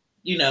be,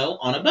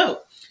 on a boat.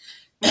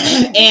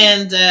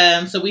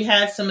 And so we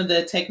had some of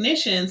the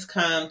technicians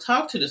come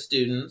talk to the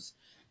students.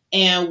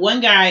 And one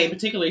guy in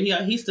particular,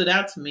 he stood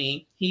out to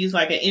me. He's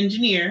like an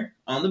engineer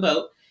on the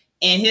boat.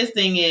 And his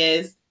thing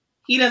is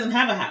he doesn't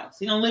have a house.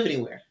 He don't live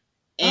anywhere.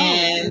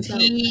 And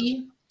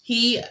he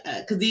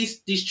because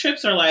these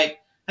trips are like,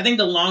 I think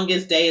the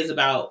longest day is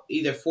about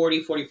either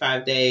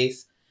 40-45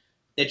 days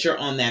that you're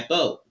on that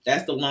boat.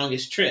 That's the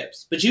longest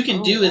trips. But you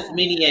can do as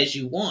many as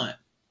you want.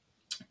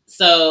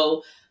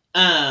 So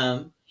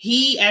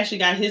he actually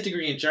got his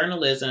degree in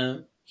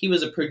journalism. He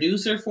was a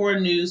producer for a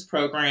news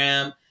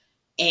program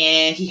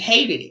and he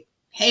hated it.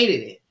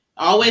 Hated it.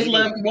 Always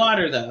loved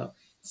water though.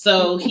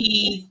 So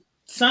he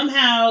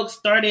somehow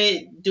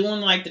started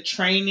doing like the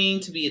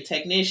training to be a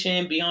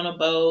technician, be on a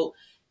boat.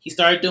 He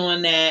started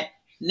doing that.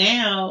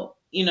 Now,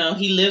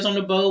 he lives on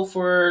the boat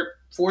for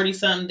 40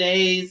 something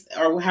days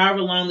or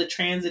however long the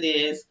transit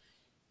is,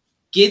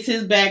 gets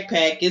his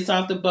backpack, gets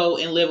off the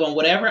boat and live on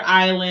whatever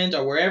island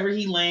or wherever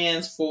he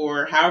lands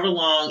for however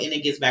long and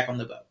then gets back on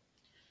the boat.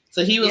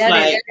 So he was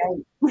right,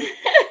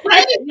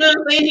 you know what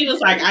I'm saying? He was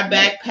like, I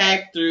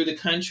backpacked through the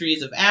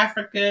countries of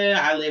Africa.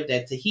 I lived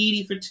at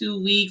Tahiti for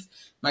 2 weeks.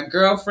 My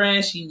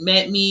girlfriend, she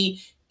met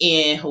me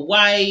in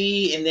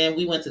Hawaii, and then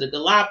we went to the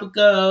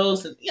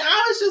Galapagos. And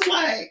I was just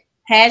like,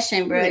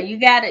 passion, bro. You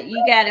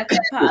gotta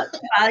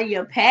follow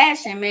your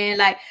passion, man.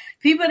 Like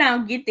people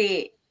don't get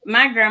that.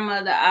 My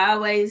grandmother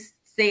always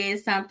said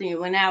something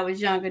when I was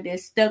younger that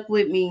stuck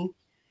with me.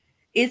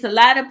 It's a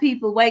lot of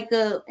people wake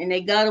up and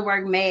they go to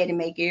work mad and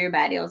make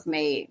everybody else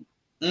mad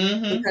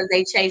because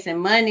they chasing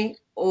money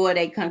or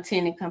they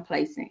content and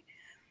complacent.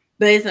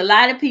 But it's a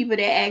lot of people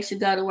that actually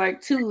go to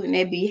work too and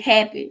they be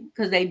happy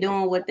because they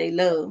doing what they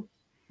love.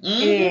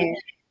 And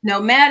no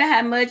matter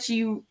how much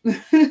you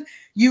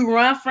you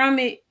run from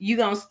it, you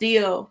gonna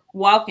still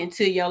walk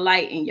into your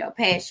light and your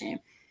passion.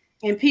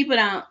 And people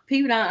don't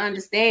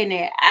understand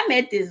that. I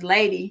met this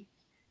lady,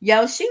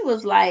 she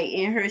was like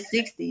in her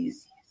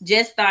 60s,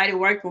 just started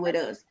working with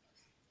us.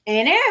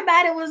 And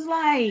everybody was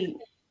like,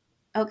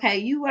 okay,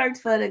 you worked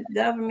for the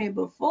government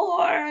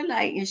before?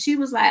 Like, and she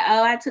was like,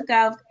 oh, I took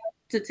off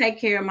to take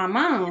care of my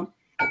mom.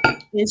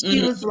 And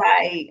she was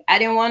like, I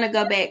didn't want to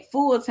go back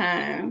full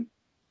time.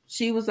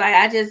 She was like,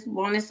 I just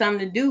wanted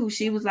something to do.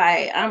 She was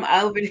like, I'm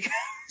over.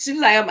 She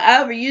was like,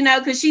 I'm over,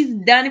 because she's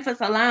done it for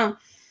so long.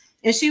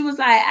 And she was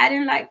like, I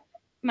didn't like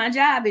my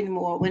job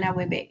anymore when I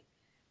went back.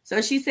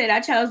 So she said,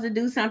 I chose to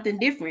do something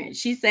different.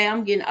 She said,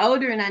 I'm getting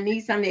older and I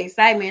need some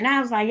excitement. And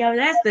I was like, yo,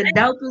 that's the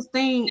dopest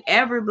thing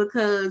ever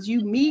because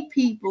you meet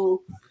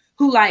people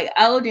who like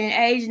older in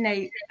age and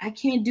I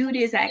can't do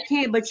this. I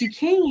can't, but you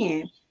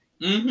can.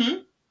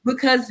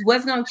 Because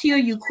what's going to kill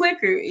you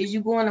quicker is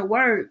you going to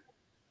work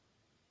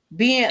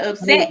being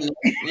upset.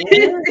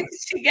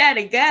 She got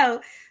to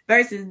go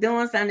versus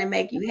doing something to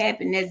make you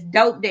happy. And that's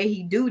dope that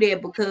he do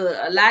that because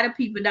a lot of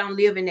people don't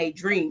live in their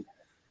dream.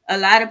 A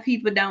lot of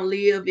people don't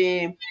live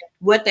in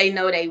what they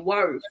know they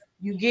worth.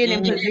 You get in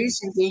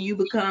positions and you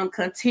become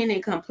content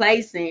and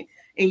complacent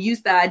and you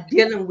start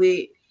dealing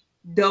with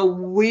the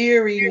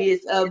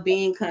weariness of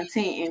being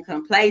content and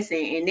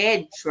complacent and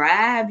that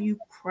drive you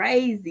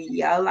crazy,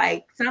 yo.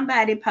 Like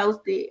somebody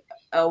posted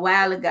a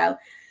while ago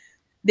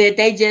that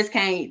they just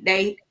can't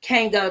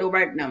go to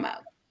work no more.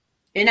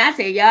 And I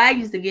said, y'all, I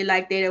used to get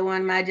like that at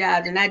one of my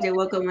jobs and I just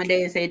woke up one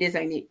day and say, this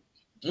ain't it.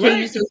 Can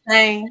you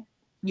sustain?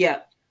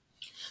 Yeah.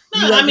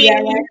 No, I mean,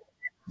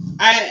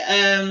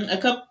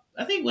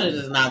 I think what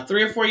is it now,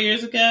 3 or 4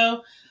 years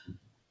ago,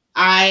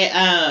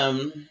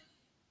 I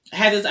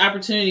had this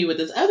opportunity with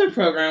this other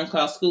program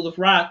called School of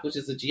Rock, which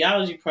is a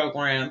geology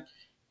program,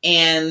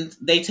 and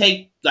they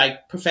take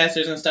like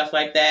professors and stuff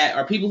like that,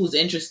 or people who's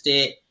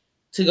interested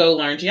to go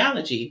learn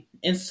geology.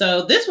 And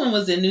so this one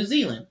was in New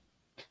Zealand.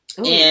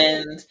 Ooh.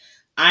 And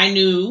I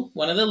knew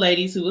one of the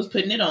ladies who was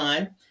putting it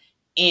on.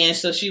 And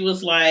so she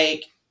was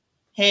like,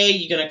 hey,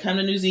 you're going to come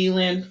to New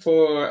Zealand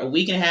for a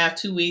week and a half,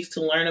 2 weeks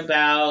to learn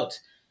about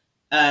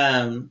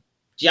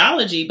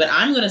geology, but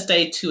I'm going to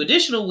stay 2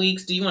 additional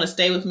weeks. Do you want to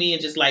stay with me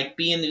and just like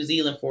be in New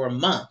Zealand for a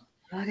month?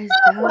 What is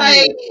that?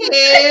 Like,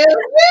 hell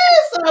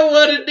yes, I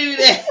want to do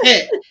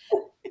that.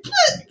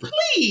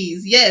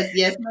 Please.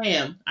 Yes,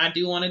 ma'am. I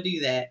do want to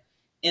do that.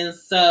 And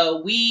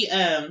so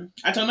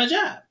I told my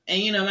job.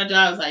 And, my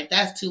job was like,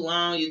 that's too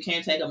long. You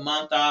can't take a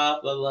month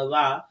off, blah, blah,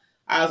 blah.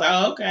 I was like,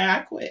 oh, okay, I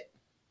quit.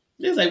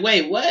 It was like,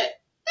 wait, what?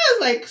 I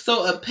was like,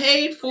 so a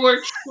paid for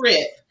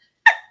trip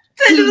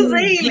to New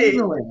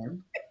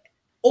Zealand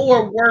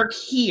or work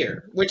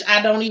here, which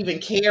I don't even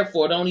care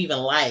for, don't even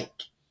like.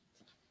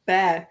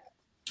 Bye.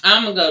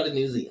 I'm going to go to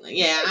New Zealand.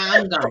 Yeah,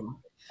 I'm going.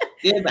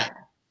 Goodbye.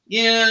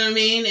 You know what I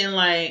mean? And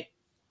like,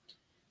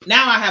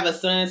 now I have a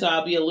son, so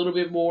I'll be a little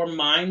bit more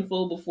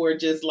mindful before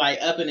just like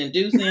up and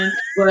inducing.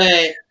 But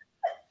you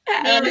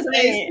I know,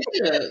 understand.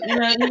 still, you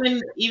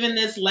know, even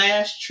this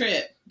last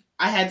trip,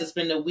 I had to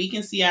spend a week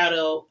in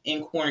Seattle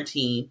in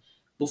quarantine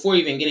before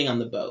even getting on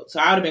the boat.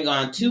 So I would have been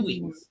gone 2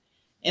 weeks.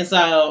 And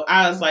so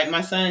I was like, my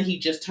son, he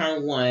just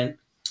turned 1.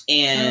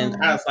 And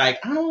I was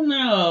like, I don't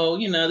know,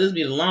 you know, this will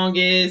be the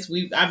longest.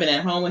 I've been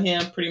at home with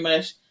him pretty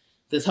much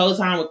this whole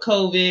time with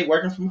COVID,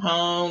 working from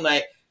home.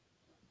 Like,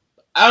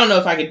 I don't know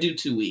if I could do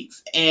 2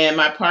 weeks. And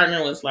my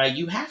partner was like,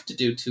 you have to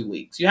do 2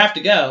 weeks. You have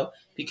to go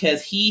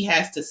because he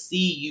has to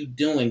see you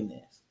doing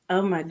this.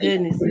 Oh my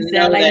goodness. You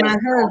sound like my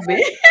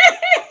husband.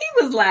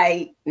 He was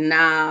like,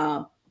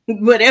 nah,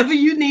 whatever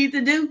you need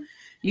to do,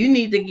 you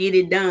need to get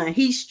it done.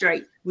 He's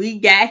straight. We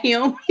got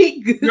him.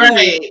 He good.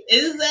 Right.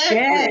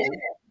 Exactly.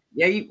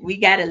 Yeah, we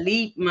gotta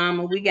leap,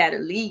 mama. We gotta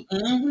leap.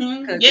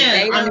 Mm-hmm. Because if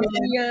they don't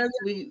see us,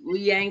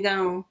 we ain't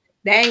gonna,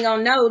 they ain't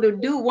gonna know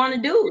to want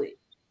to do it.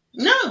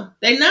 No,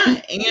 they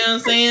not. You know what I'm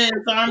saying?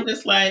 So I'm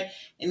just like,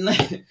 and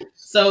like,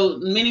 so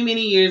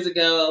many years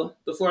ago,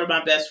 before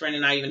my best friend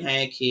and I even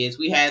had kids,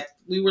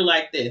 we were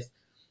like this.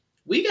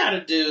 We got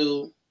to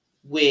do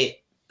what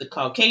the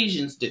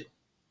Caucasians do,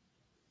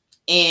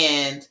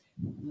 and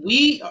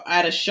we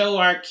got to show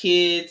our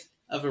kids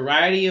a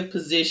variety of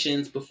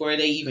positions before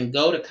they even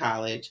go to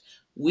college.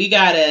 We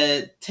got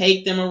to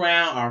take them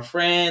around our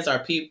friends, our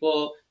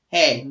people.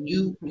 Hey,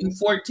 you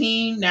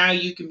 14, now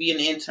you can be an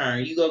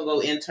intern. You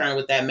go intern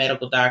with that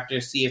medical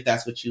doctor, see if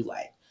that's what you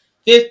like.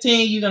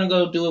 15, you're going to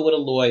go do it with a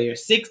lawyer.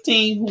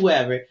 16,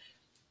 whoever.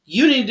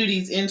 You need to do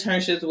these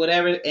internships or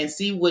whatever and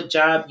see what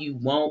job you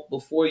want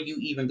before you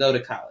even go to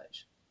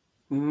college.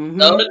 Mm-hmm.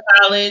 Go to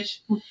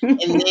college, and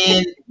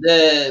then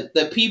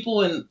the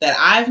people that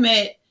I've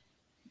met,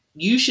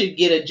 you should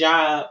get a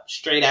job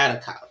straight out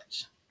of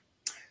college.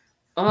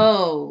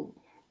 Oh,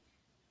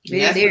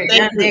 been there,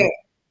 done that.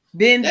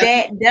 Been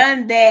that,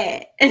 done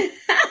that.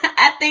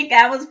 I think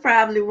I was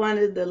probably one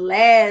of the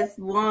last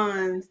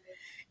ones.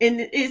 And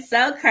it's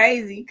so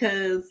crazy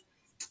because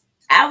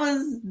I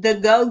was the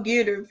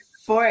go-getter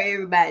for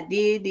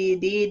everybody.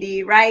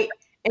 Did, right?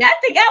 And I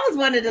think I was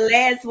one of the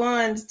last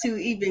ones to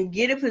even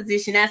get a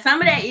position. Now,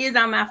 some of that is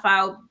on my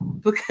fault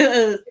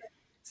because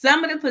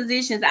some of the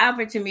positions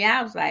offered to me,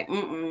 I was like,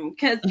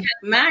 because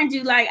mind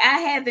you, like I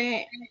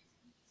haven't,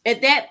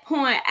 at that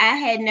point, I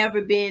had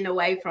never been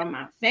away from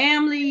my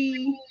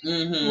family,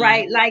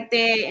 right, like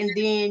that. And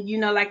then, you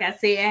know, like I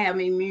said, I have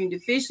an immune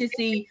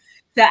deficiency.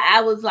 So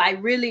I was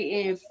like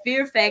really in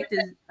fear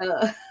factors,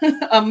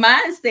 a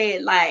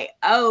mindset like,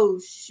 oh,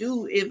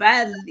 shoot, if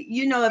I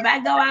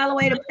go all the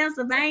way to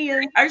Pennsylvania,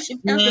 Hershey,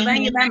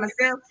 Pennsylvania by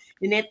myself.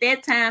 And at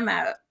that time,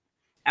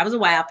 I was a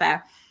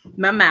wildfire.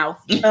 My mouth.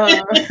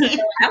 I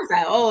was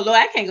like, oh, Lord,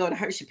 I can't go to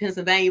Hershey,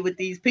 Pennsylvania with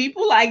these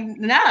people. Like,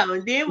 no.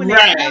 And then when they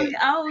tell me,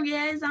 oh,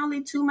 yeah, it's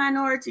only 2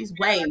 minorities.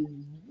 Wait,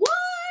 what?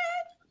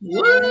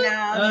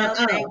 No,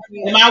 thank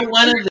you. Am I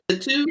one of the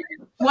two?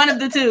 One of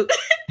the two.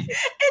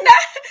 And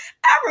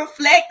I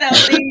reflect on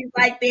things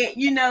like that,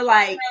 you know,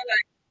 like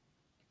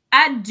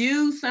I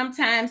do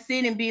sometimes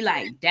sit and be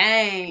like,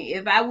 dang,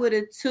 if I would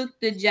have took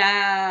the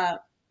job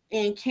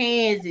in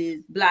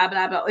Kansas, blah,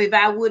 blah, blah, if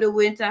I would have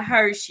went to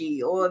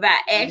Hershey, or if I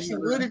actually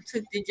would have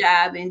took the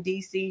job in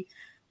DC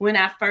when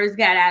I first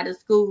got out of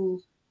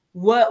school,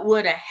 what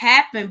would have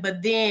happened?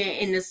 But then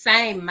in the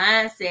same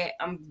mindset,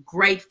 I'm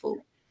grateful.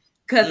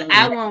 Because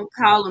I won't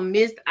call them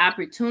missed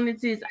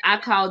opportunities. I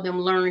call them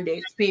learned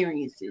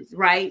experiences,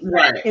 right?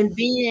 And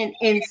being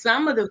in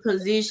some of the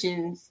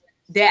positions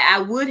that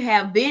I would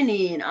have been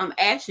in, I'm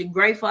actually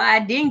grateful I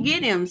didn't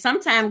get him.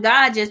 Sometimes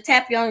God just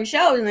tap you on your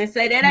shoulder and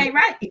say, that ain't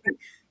right.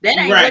 That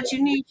ain't what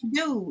you need to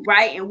do,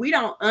 right? And we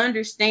don't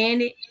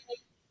understand it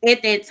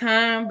at that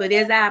time. But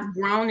as I've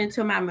grown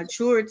into my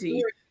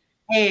maturity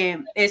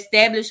and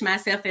established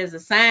myself as a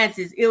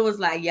scientist, it was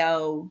like,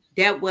 yo,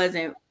 that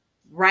wasn't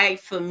right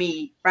for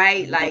me,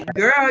 right? Like,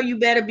 girl, you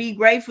better be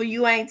grateful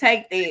you ain't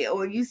take that.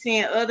 Or you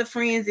seeing other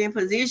friends in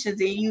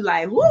positions and you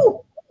like, whoo,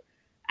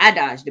 I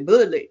dodged the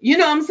bullet. You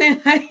know what I'm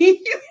saying? Like,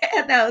 you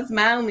have those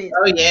moments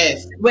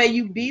where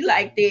you be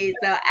like that.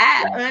 So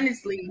I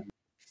honestly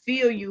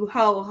feel you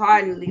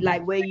wholeheartedly,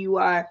 like where you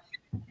are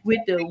with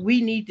we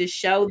need to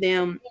show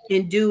them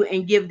and do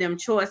and give them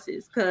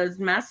choices. Because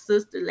my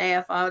sister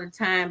laugh all the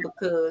time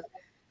because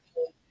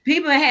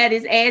people had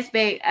this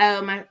aspect.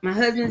 My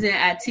husband's in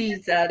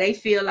IT, so they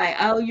feel like,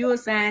 oh, you're a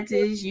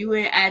scientist, you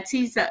in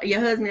IT, so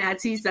your husband in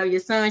IT, so your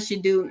son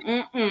should do.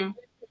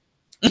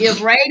 If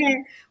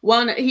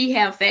Raiden he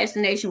have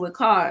fascination with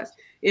cars.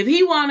 If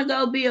he want to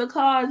go build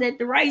cars at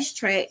the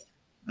racetrack,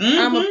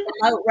 I'm gonna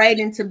promote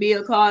Raiden to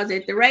build cars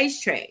at the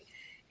racetrack.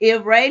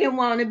 If Raiden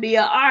want to be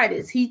an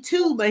artist, he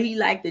too, but he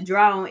like to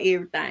draw on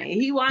everything.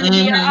 He want to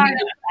be an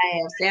artist. I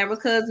have several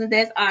cousins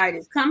that's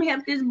artists. Come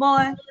help this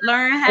boy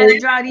learn how to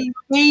draw these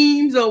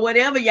themes or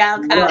whatever y'all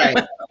call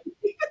it.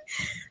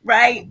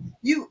 Right?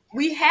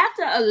 We have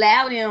to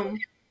allow them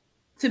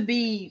to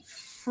be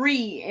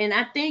free. And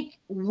I think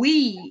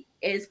we,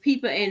 as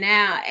people in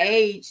our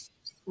age,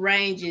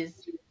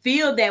 ranges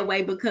feel that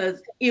way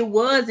because it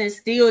was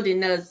instilled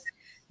in us.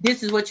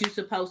 This is what you're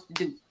supposed to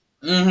do.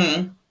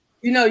 Mm-hmm.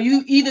 You know,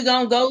 you either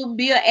gonna go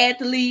be an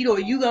athlete, or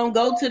you gonna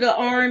go to the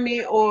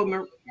army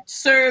or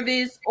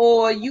service,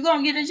 or you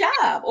gonna get a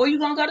job, or you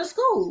gonna go to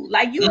school.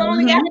 Like, you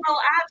only got no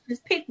options.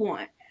 Pick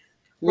one,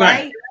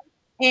 right?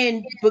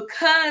 And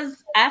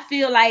because I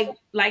feel like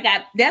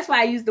that's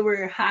why I use the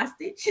word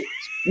hostage.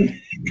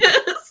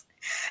 Because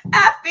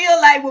I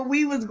feel like when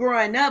we was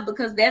growing up,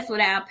 because that's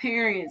what our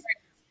parents,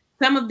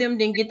 some of them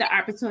didn't get the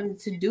opportunity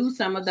to do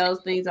some of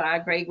those things, or our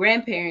great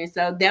grandparents.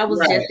 So that was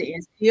just the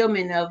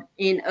instillment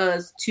in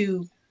us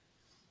to,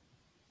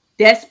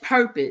 that's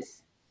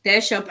purpose.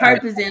 That's your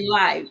purpose in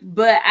life.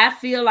 But I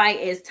feel like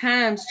as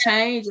times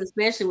change,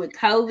 especially with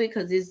COVID,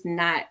 because it's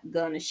not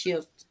gonna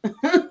shift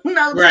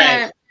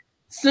time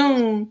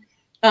soon,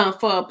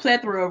 for a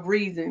plethora of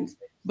reasons.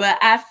 But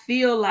I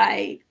feel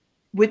like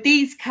with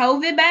these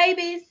COVID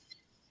babies,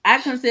 I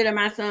consider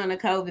my son a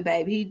COVID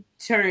baby. He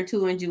turned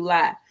 2 in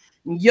July.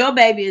 Your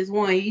baby is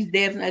 1. He's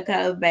definitely a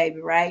COVID baby,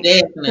 right?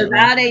 Because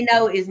all they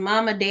know is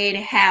mama, daddy,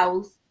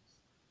 house,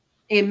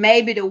 and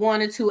maybe the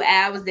 1 or 2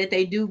 hours that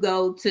they do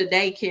go to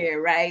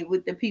daycare, right,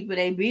 with the people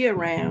they be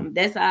around.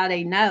 That's all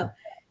they know.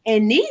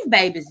 And these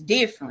babies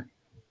different.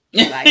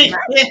 Like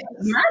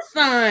my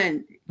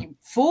son,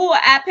 full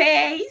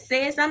iPad. He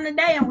said something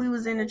today, and we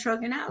was in the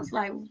truck, and I was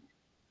like,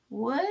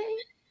 "What?"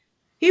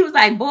 He was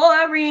like,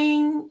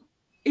 "Boring."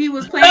 He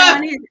was playing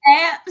on his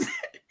apps,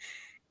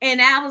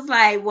 and I was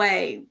like,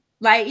 "Wait."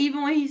 Like,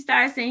 even when he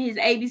started saying his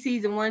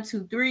ABCs and 1,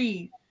 2,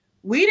 3,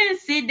 we didn't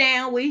sit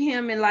down with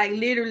him and like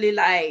literally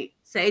like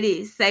say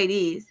this.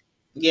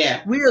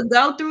 Yeah. We'll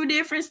go through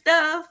different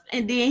stuff,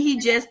 and then he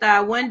just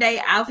started one day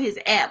off his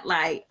app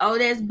like, "Oh,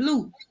 that's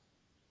blue.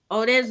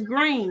 Oh, that's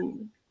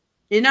green."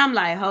 And I'm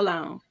like, "Hold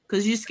on,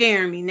 because you're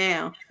scaring me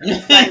now."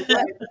 Like,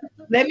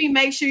 let me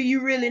make sure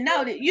you really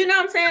know that. You know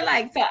what I'm saying?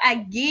 Like, so I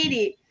get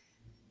it.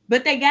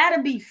 But they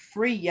gotta be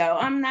free, yo.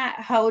 I'm not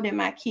holding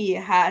my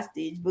kid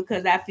hostage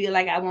because I feel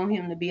like I want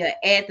him to be an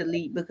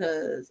athlete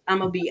because I'm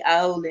gonna be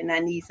old and I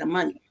need some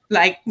money.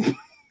 Like, no,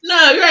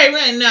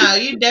 right. No,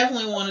 you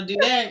definitely want to do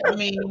that. I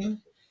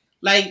mean,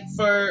 like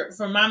for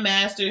my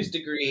master's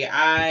degree,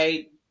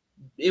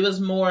 it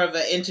was more of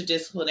an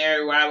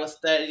interdisciplinary where I was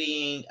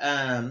studying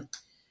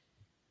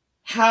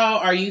how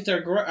our youth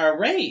are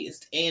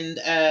raised, and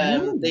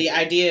the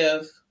idea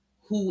of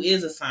who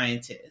is a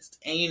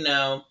scientist,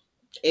 and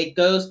it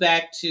goes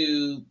back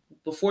to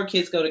before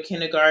kids go to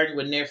kindergarten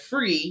when they're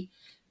free.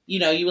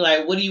 You were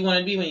like, what do you want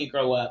to be when you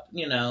grow up?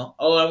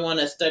 Oh, I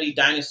want to study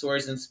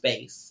dinosaurs in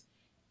space.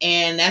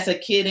 And that's a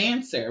kid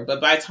answer.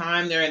 But by the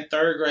time they're in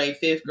 3rd grade,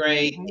 5th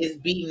grade, it's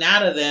beaten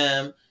out of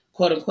them,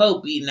 quote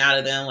unquote, beaten out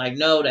of them. Like,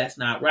 no, that's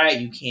not right.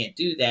 You can't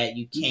do that.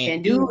 You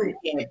can't do it.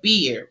 You can't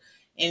be here.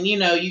 And,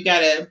 you got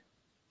to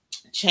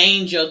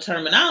change your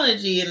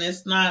terminology. And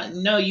it's not,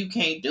 no, you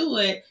can't do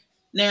it.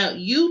 Now,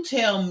 you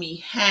tell me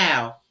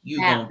how you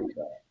going to do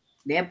that.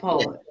 That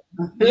part.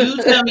 You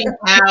tell me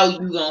how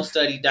you going to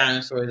study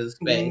dinosaurs in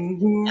space,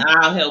 and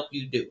I'll help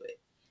you do it.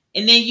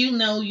 And then,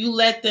 you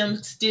let them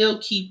still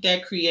keep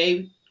that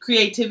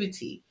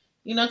creativity,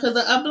 because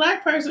a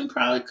Black person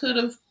probably could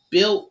have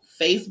built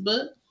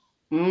Facebook.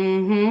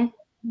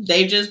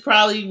 They just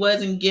probably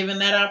wasn't given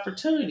that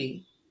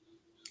opportunity.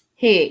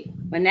 Heck,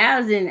 when I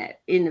was in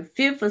the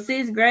 5th or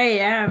 6th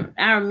grade,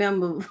 I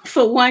remember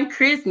for one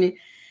Christmas,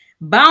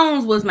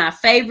 Bones was my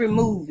favorite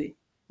movie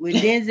with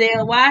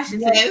Denzel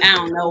Washington. Yes. I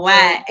don't know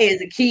why, as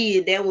a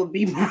kid, that would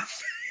be my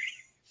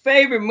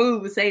favorite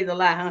movie. Says a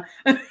lot,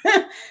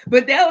 huh?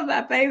 But that was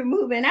my favorite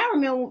movie. And I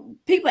remember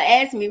people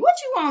asked me, "What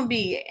you want to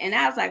be?" And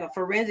I was like, a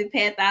forensic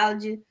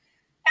pathologist.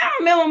 I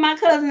remember my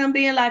cousin them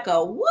being like,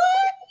 "A what?"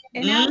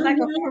 And I was like,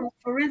 a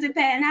forensic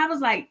pat. And I was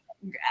like,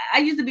 I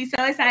used to be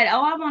so excited.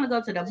 Oh, I want to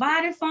go to the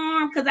body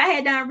farm, because I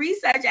had done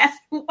research after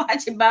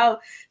watching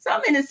about. So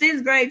I'm in the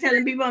 6th grade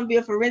telling people I'm going to be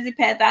a forensic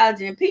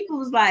pathologist, and people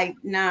was like,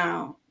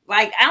 "No,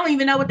 like, I don't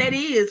even know what that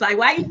is. Like,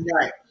 why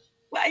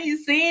are you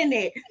saying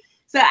that?"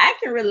 So I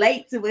can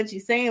relate to what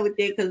you're saying with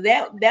that, because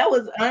that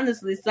was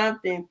honestly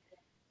something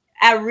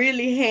I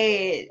really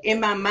had in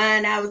my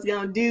mind I was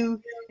going to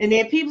do. And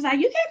then people's like,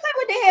 "You can't play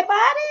with dead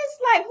bodies?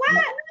 Like,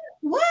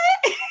 what?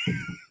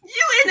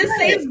 You in the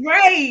 6th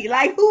grade?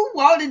 Like, who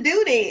want to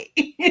do that?"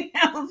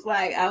 I was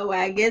like, "Oh,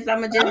 I guess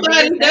I'm just."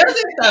 Somebody does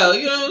it though.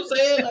 You know what I'm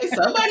saying? Like,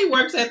 somebody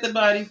works at the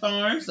body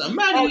farm.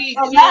 Somebody,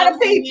 a lot of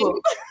people.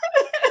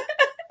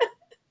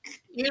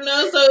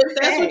 So if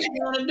that's what you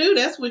want to do,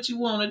 that's what you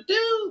want to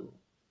do.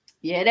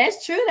 Yeah,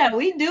 that's true. That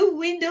we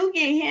do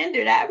get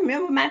hindered. I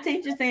remember my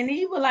teacher saying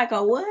he was like,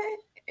 "A what?"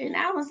 And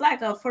I was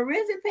like, "A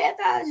forensic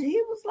pathologist." He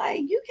was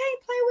like, "You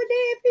can't play with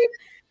dead people."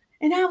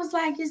 And I was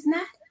like, "It's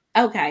not."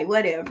 Okay,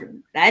 whatever.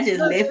 I just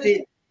left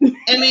it.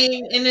 I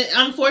mean,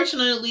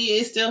 unfortunately,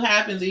 it still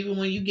happens even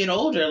when you get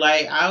older.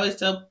 Like, I always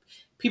tell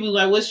people,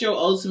 like, what's your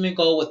ultimate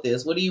goal with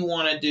this? What do you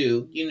want to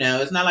do?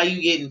 It's not like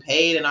you getting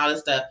paid and all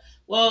this stuff.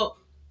 Well,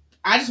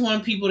 I just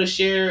want people to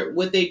share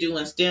what they do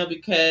in STEM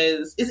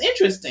because it's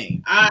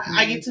interesting.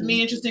 I get to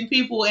meet interesting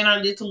people and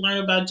I get to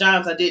learn about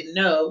jobs I didn't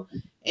know.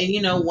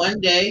 And one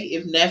day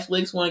if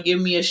Netflix want to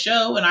give me a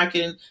show and I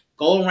can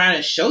go around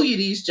and show you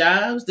these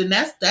jobs, then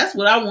that's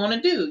what I want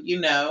to do.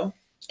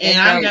 And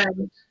I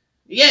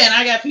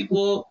got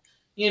people,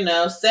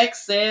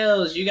 sex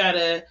sales. You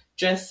gotta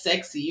dress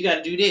sexy. You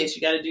gotta do this.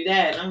 You gotta do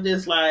that. And I'm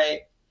just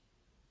like,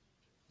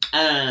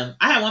 I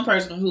had one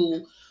person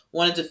who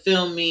wanted to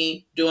film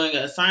me doing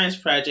a science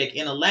project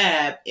in a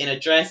lab in a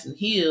dress and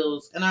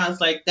heels, and I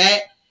was like,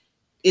 that's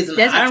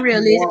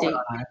unrealistic.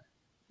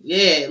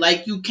 Yeah,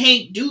 like you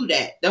can't do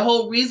that. The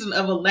whole reason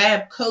of a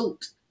lab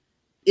coat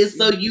is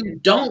so you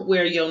don't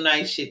wear your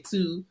nice shit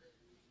too.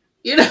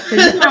 You know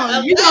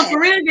for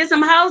real get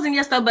some hoes in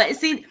your stuff, but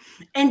see,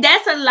 and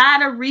that's a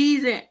lot of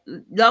reason.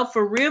 Though,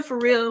 for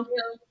real,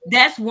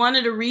 that's one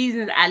of the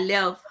reasons I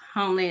left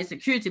Homeland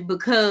Security,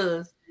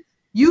 because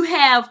you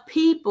have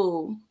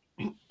people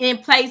in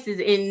places,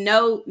 and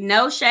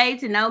no shade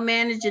to no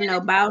manager,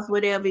 no boss,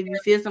 whatever. If you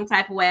feel some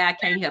type of way, I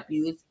can't help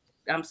you.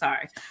 I'm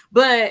sorry,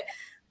 but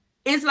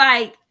it's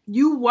like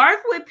you work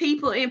with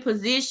people in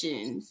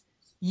positions.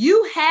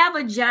 You have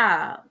a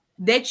job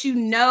that you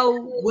know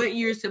what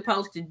you're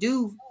supposed to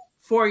do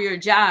for your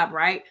job,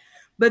 right?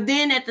 But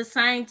then at the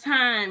same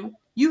time,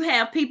 you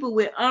have people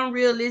with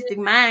unrealistic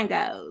mind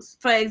goals.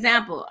 For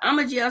example, I'm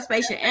a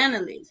geospatial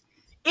analyst.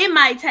 It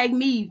might take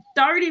me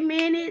 30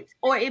 minutes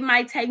or it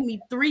might take me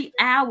 3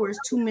 hours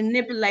to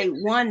manipulate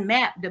one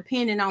map,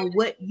 depending on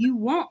what you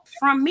want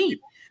from me,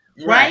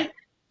 right?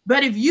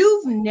 But if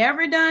you've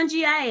never done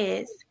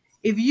GIS,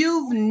 if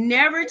you've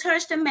never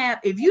touched a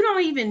map, if you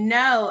don't even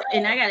know,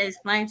 and I got to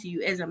explain to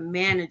you as a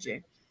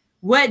manager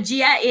what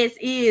GIS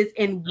is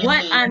and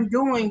what I'm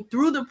doing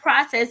through the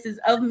processes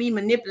of me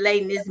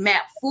manipulating this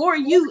map for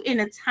you in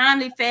a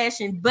timely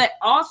fashion, but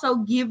also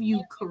give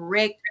you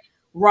correct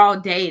raw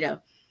data.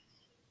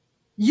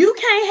 You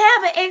can't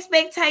have an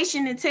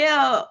expectation to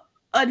tell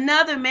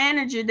another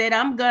manager that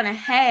I'm going to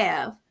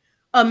have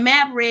a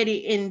map ready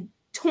in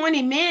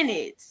 20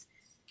 minutes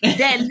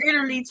that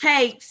literally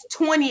takes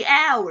 20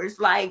 hours.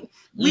 Like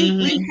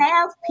we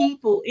have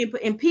people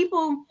and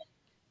people.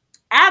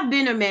 I've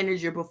been a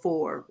manager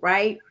before,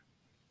 right?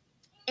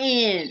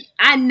 And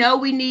I know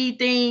we need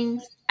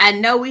things. I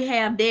know we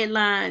have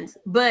deadlines,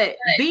 but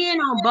being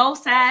on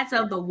both sides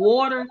of the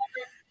water,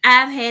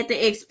 I've had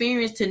the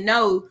experience to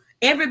know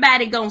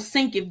everybody gonna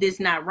sink if this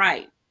not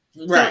right.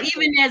 So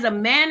even as a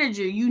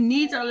manager, you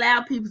need to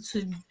allow people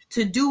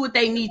to do what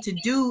they need to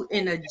do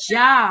in a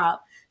job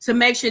to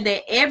make sure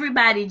that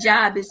everybody's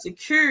job is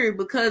secure.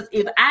 Because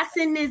if I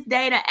send this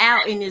data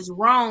out and it's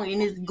wrong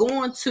and it's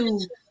going to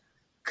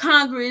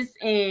Congress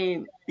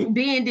and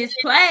being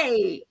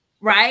displayed,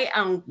 right,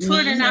 on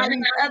Twitter and all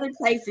these other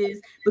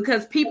places,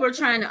 because people are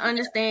trying to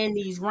understand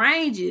these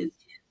ranges,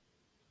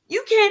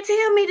 you can't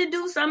tell me to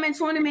do something in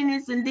 20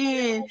 minutes and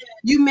then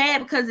you mad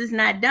because it's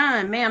not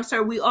done. Ma'am,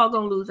 sir, we all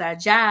gonna lose our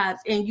jobs.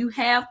 And you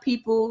have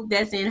people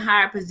that's in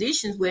higher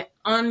positions with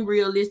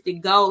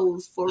unrealistic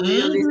goals for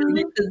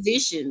realistic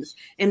positions.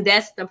 And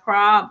that's the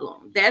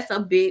problem. That's a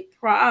big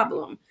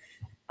problem.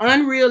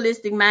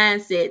 Unrealistic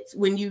mindsets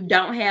when you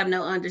don't have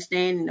no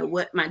understanding of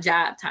what my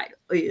job title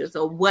is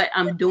or what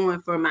I'm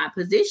doing for my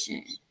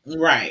position.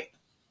 Right.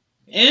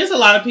 And there's a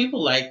lot of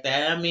people like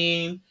that. I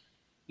mean,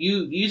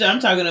 I'm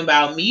talking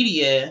about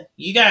media.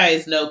 You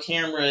guys know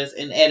cameras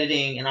and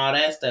editing and all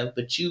that stuff,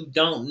 but you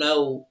don't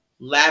know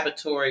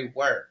laboratory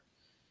work.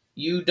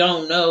 You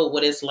don't know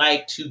what it's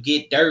like to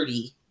get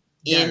dirty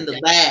in the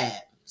lab.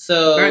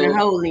 So burn a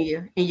hole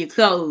in your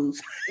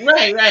clothes.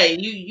 Right.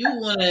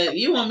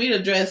 You want me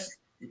to dress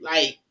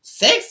like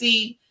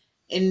sexy,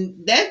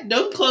 and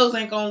those clothes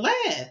ain't gonna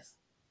last.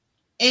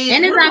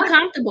 And it's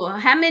uncomfortable.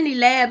 How many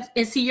labs?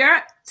 And see,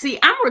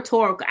 I'm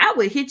rhetorical. I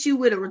would hit you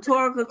with a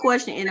rhetorical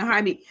question in a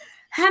heartbeat.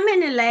 How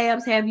many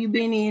labs have you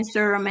been in,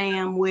 sir,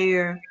 ma'am,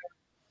 where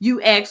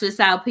you actually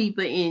saw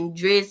people in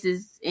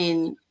dresses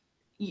and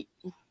in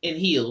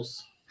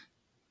heels?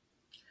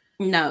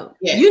 No,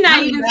 you're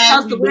not even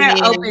supposed to wear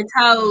open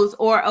toes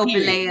or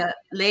open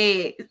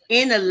legs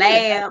in a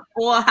lab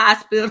or a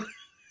hospital.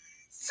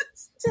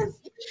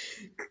 Just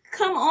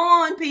come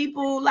on,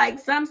 people. Like,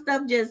 some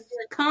stuff, just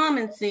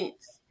common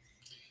sense.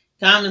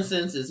 Common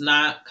sense is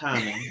not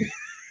common.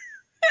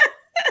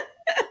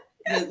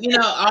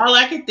 All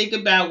I could think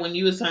about when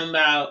you were talking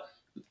about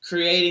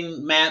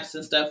creating maps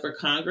and stuff for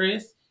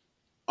Congress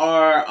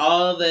are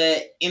all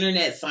the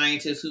internet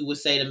scientists who would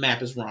say the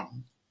map is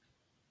wrong.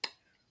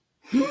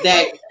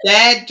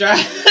 That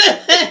drive.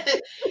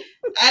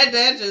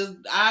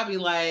 I'll be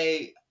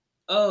like,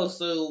 oh,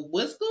 so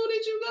what school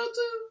did you go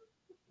to?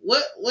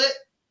 What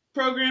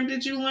program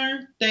did you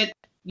learn that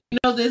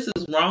this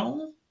is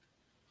wrong?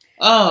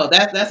 Oh,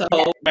 that's a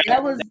whole.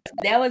 That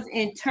was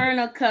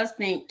internal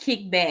custom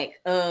kickback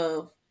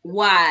of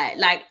why.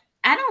 Like,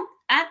 I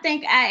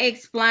think I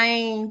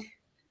explained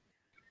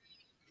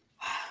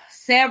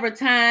several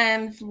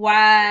times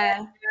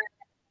why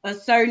a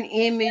certain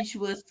image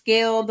was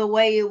scaled the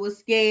way it was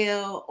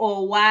scaled,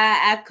 or why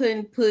I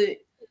couldn't put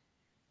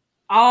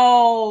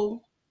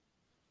all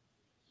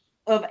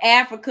of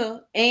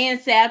Africa and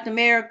South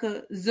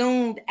America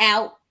zoomed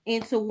out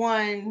into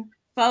one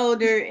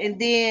folder, and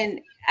then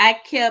I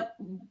kept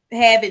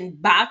having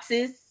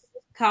boxes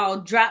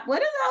called drop.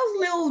 What are those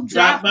little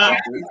drop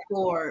boxes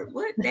for?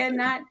 What, they're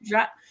not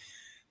drop.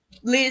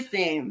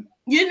 Listen,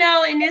 you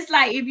know, and it's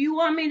like, if you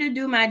want me to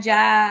do my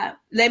job,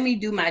 let me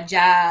do my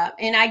job.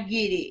 And I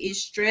get it.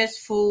 It's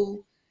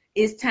stressful.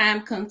 It's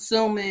time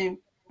consuming.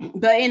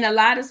 But in a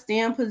lot of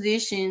STEM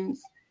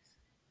positions,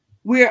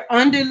 we're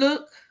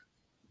underlooked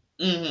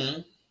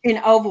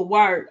and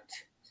overworked,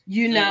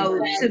 you know,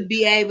 to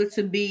be able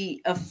to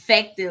be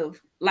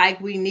effective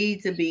like we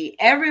need to be.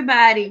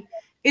 Everybody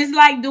is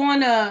like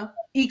doing a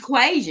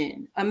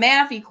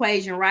math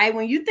equation, right?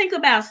 When you think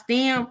about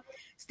STEM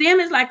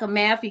is like a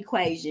math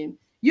equation.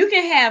 You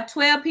can have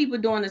 12 people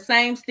doing the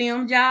same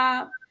STEM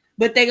job,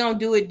 but they're going to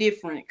do it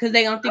different because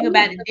they're going to think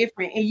about it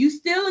different. And you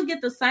still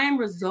get the same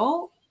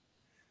result,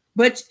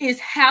 but it's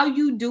how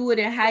you do it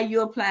and how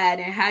you apply it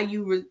and how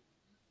you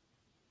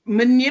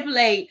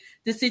manipulate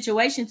the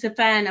situation to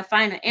find a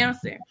final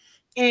answer.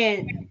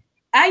 And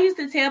I used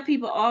to tell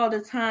people all the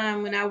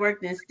time when I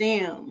worked in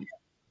STEM,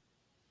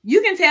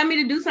 you can tell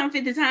me to do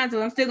something 50 times,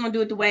 but I'm still going to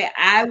do it the way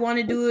I want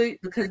to do it,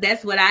 because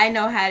that's what I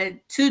know how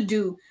to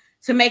do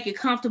to make it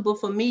comfortable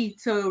for me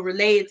to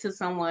relay it to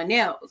someone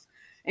else.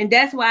 And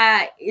that's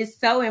why it's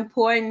so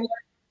important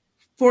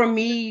for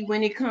me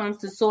when it comes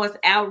to source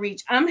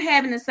outreach. I'm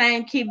having the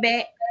same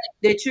kickback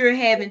that you're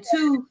having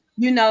too.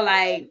 You know,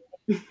 like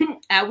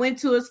I went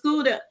to a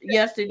school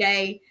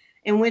yesterday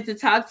and went to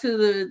talk to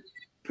the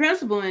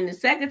principal, and the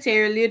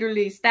secretary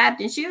literally stopped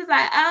and she was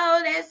like,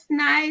 "Oh, that's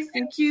nice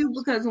and cute,"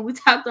 because when we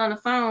talked on the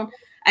phone,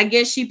 I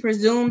guess she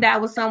presumed I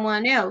was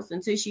someone else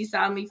until she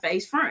saw me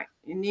face front.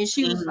 And then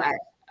she was like,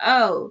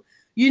 "Oh,"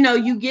 you know,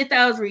 you get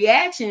those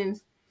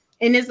reactions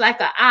and it's like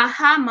an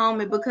aha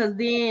moment, because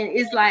then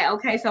it's like,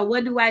 okay, so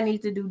what do I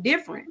need to do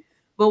different?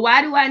 But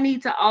why do I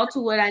need to alter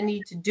what I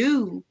need to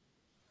do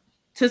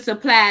to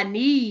supply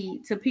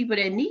need to people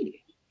that need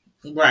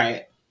it?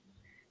 Right.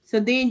 So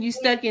then you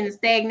stuck in a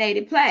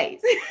stagnated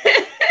place.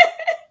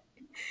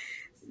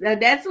 So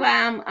that's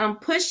why I'm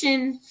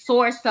pushing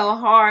Source so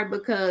hard,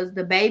 because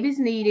the babies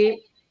need it.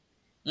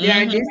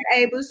 There are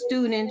disabled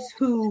students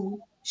who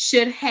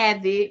should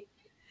have it.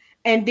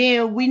 And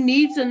then we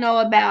need to know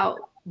about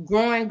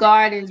growing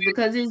gardens,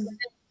 because it's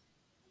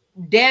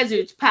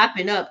deserts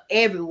popping up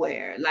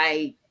everywhere.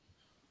 Like,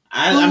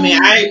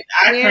 I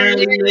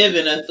currently live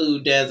in a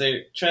food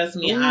desert. Trust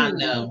me, I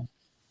know.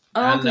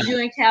 Oh, because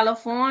you're in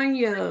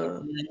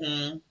California.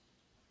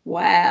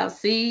 Wow.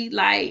 See,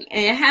 like,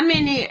 and how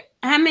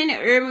many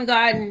urban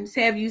gardens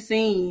have you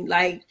seen,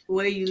 like,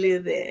 where you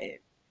live at?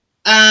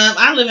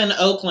 I live in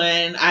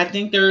Oakland. I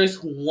think there is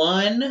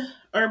one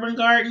urban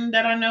garden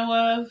that I know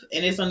of,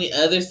 and it's on the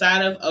other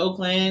side of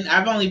Oakland.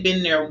 I've only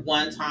been there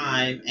one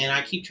time, and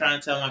I keep trying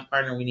to tell my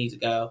partner we need to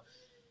go.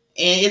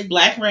 And it's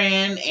Black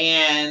ran,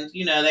 and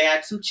you know, they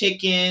got some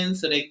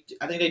chickens, so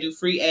I think they do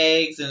free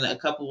eggs and a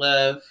couple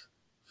of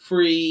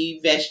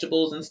free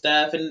vegetables and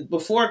stuff. And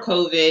before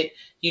COVID,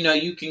 you know,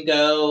 you can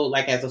go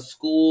like as a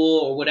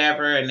school or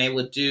whatever, and they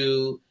would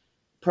do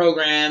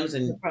programs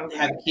and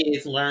have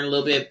kids learn a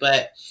little bit.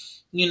 But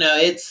you know,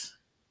 it's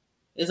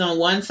on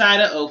one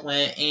side of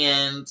Oakland,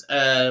 and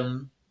I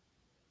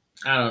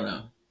don't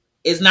know.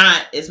 It's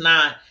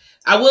not.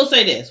 I will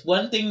say this.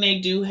 One thing they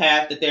do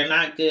have that they're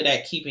not good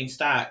at keeping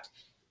stocked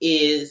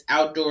is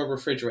outdoor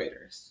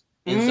refrigerators.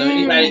 And so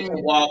anybody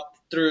can walk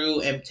through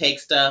and take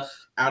stuff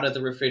out of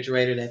the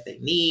refrigerator that they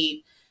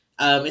need.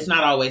 It's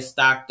not always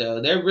stocked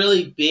though. They're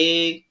really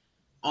big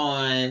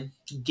on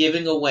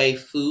giving away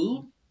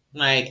food.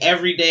 Like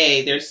every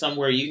day there's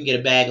somewhere you can get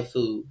a bag of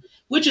food,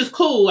 which is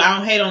cool. I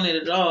don't hate on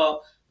it at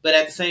all. But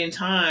at the same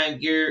time,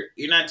 you're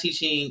only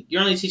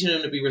teaching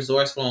them to be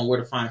resourceful and where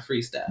to find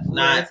free stuff.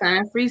 Not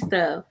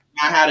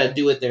how to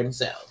do it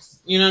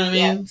themselves. You know what I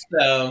mean?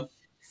 So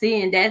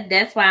see, and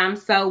that's why I'm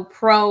so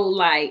pro,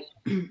 like,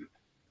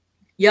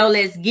 yo,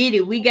 let's get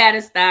it. We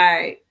gotta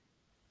start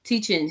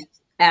teaching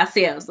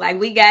ourselves. Like,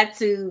 we got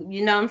to,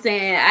 you know what I'm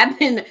saying? I've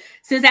been,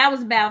 since I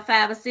was about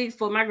 5 or 6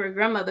 before my great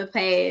grandmother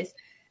passed,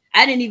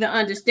 I didn't even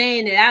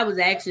understand that I was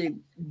actually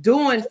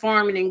doing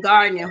farming and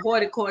gardening and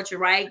horticulture,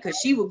 right? Because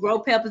she would grow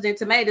peppers and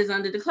tomatoes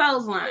under the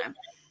clothesline.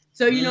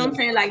 So, you know what I'm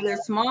saying? Like,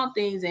 there's small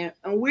things, and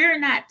we're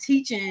not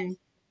teaching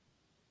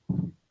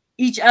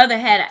each other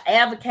how to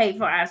advocate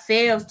for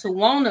ourselves to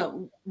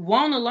wanna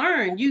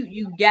learn.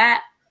 You got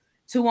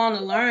to want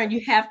to learn.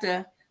 You have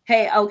to,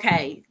 hey,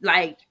 okay,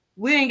 like,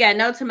 we ain't got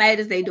no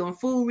tomatoes. They doing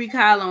food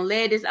recall on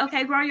lettuce.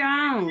 Okay, grow your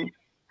own.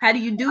 How do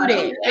you do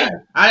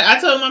that? I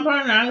told my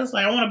partner, I was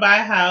like, I want to buy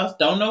a house.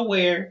 Don't know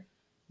where,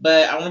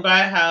 but I want to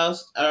buy a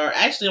house. Or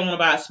actually, I want to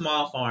buy a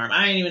small farm.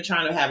 I ain't even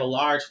trying to have a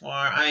large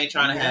farm. I ain't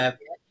trying to have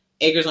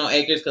acres on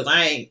acres, because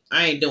I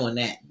ain't doing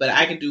that. But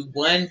I can do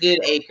one good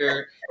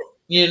acre,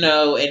 you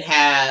know, and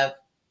have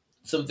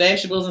some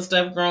vegetables and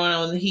stuff growing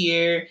on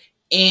here.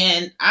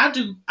 And I'll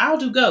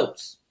do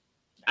goats.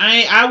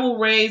 I will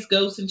raise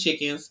goats and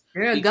chickens.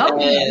 Girl, goat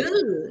meat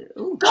good.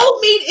 Ooh. Goat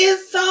meat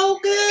is so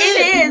good.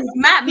 It is.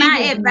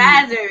 My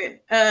advisor,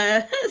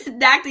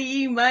 Dr.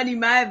 E Money,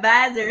 my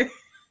advisor,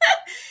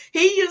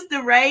 he used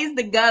to raise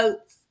the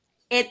goats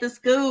at the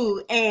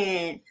school,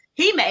 and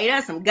he made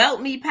us some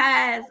goat meat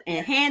pies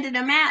and handed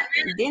them out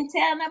and didn't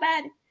tell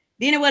nobody.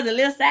 Then it was a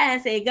little sign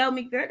that said goat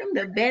meat. Girl, them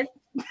the best.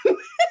 Goat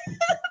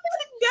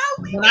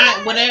meat.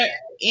 Whenever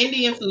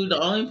Indian food,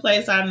 the only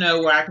place I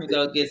know where I can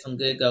go get some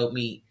good goat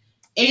meat,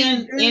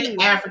 and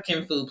in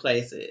African food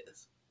places.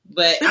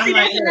 But I'm see,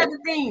 like, that's another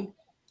thing.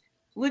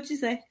 What'd you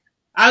say?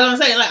 I was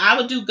gonna say, like, I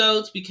would do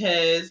goats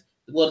because,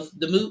 well,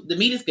 the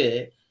meat is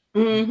good.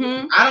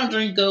 Mm-hmm. I don't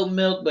drink goat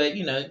milk, but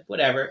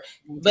whatever.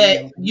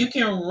 But you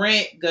can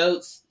rent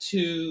goats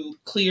to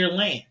clear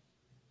land,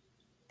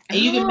 and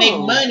you can make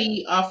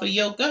money off of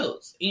your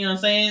goats. You know what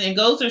I'm saying? And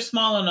goats are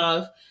small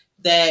enough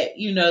that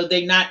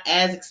they're not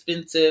as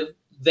expensive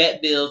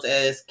vet bills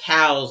as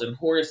cows and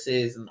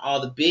horses and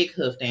all the big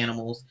hoofed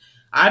animals.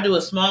 I do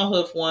a small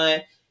hoof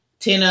one.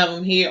 10 of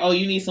them here. Oh,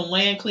 you need some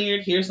land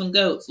cleared? Here's some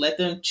goats. Let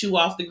them chew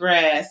off the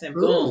grass and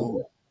boom.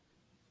 Ooh.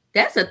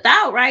 That's a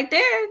thought right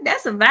there.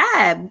 That's a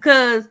vibe.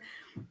 Because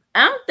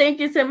I'm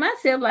thinking to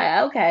myself,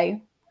 like,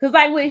 okay. Because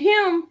like with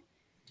him,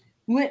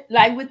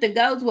 with the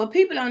goats, what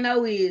people don't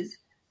know is,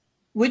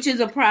 which is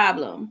a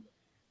problem,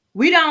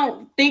 we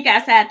don't think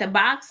outside the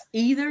box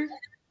either.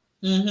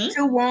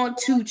 To want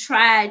to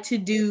try to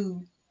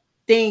do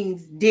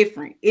things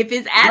different. If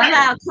it's out of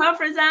our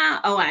comfort zone,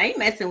 I ain't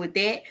messing with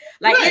that.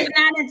 Like it's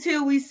not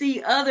until we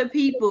see other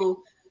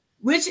people,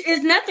 which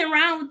is nothing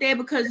wrong with that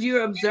because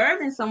you're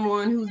observing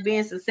someone who's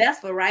being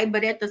successful, right?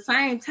 But at the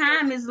same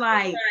time, it's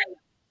like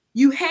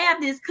you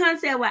have this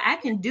concept where I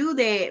can do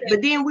that,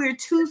 but then we're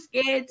too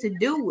scared to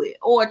do it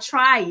or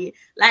try it.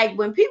 Like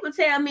when people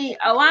tell me,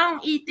 I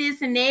don't eat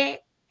this and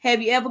that,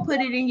 have you ever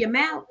put it in your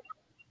mouth?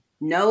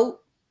 Nope.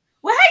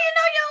 Well, how you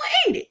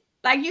don't eat it?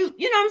 Like you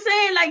know what I'm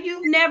saying? Like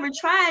you've never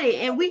tried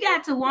it. And we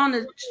gotta want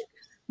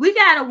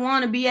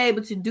to be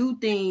able to do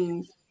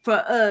things for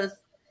us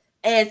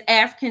as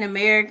African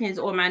Americans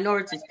or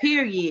minorities,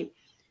 period,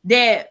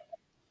 that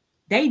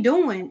they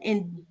doing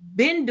and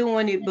been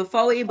doing it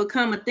before it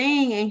become a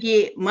thing and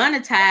get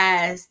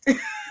monetized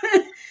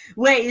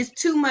where it's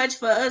too much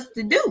for us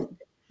to do.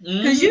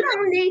 Because you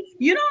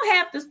don't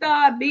have to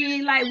start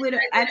being like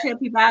I tell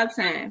people all the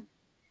time,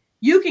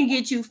 you can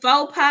get you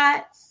 4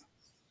 pots.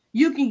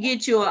 You can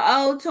get you an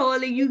old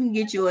toilet. You can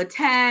get you a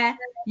tie.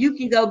 You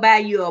can go buy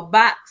you a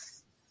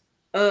box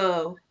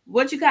of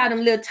what you call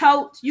them little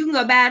totes. You can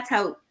go buy a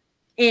tote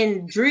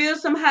and drill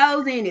some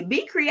holes in it.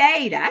 Be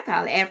creative. I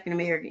call it African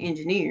American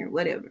engineering,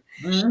 whatever.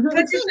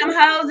 Put you some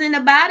holes in the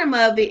bottom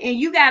of it, and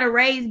you got a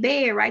raised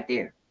bed right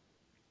there.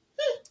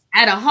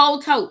 At a whole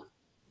tote.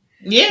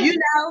 Yeah.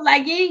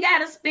 Like you ain't got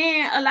to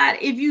spend a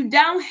lot. If you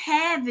don't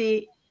have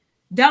it,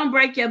 don't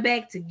break your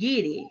back to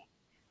get it.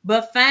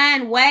 But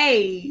find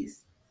ways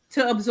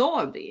to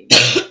absorb it.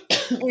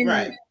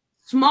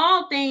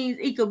 Small things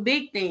equal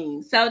big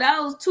things. So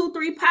those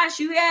 2-3 pots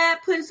you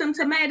have, put some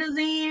tomatoes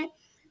in.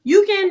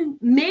 You can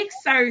mix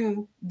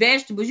certain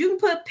vegetables. You can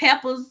put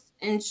peppers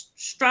and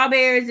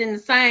strawberries in the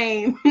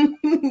same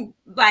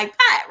like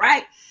pot,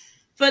 right?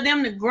 For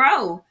them to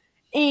grow.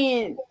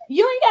 And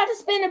you ain't got to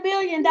spend $1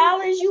 billion.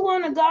 You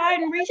want a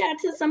garden, reach out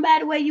to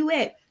somebody where you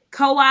at.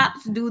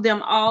 Co-ops do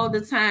them all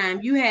the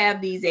time. You have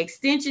these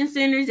extension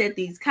centers at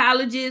these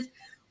colleges.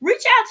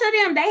 Reach out to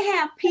them. They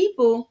have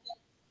people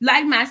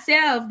like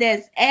myself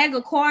that's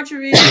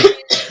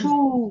agriculturists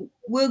who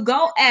will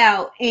go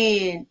out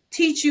and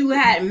teach you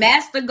how to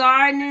master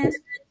gardeners.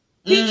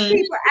 Teach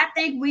people. I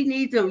think we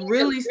need to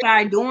really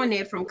start doing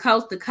that from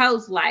coast to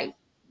coast, like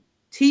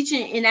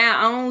teaching in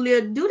our own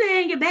little. Do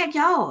that in your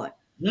backyard.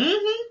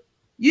 You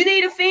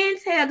need a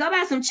fence? Hell, go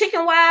buy some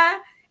chicken wire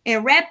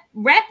and wrap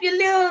your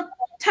little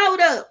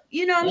tote up.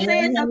 You know what I'm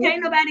saying? So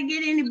can't nobody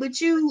get in it,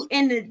 but you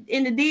and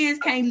the deers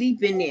can't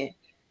leap in there.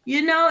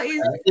 I'm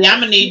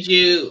gonna need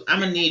you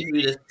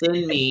to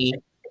send me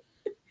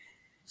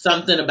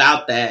something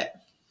about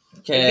that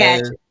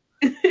because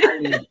I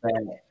need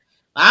that.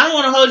 I don't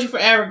want to hold you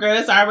forever, girl.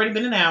 It's already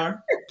been an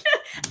hour.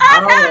 I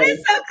know,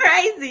 it's so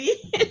crazy.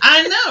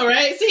 I know,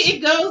 right? See,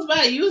 it goes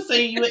by. You were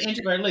saying you were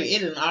introvert. Look,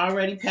 it has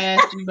already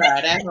passed you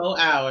by that whole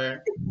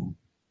hour.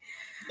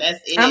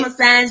 That's it. I'm a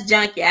science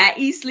junkie. I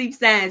eat, sleep,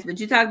 science. But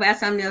you talk about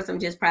something else, I'm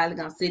just probably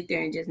gonna sit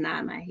there and just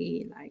nod my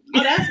head, like.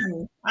 Oh, that's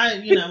me. My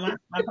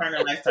partner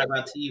likes to talk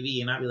about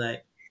TV, and I'll be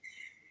like,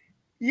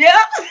 "Yep."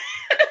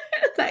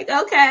 It's like,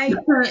 okay,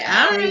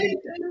 all right,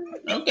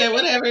 okay,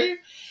 whatever.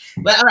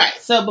 But all right.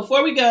 So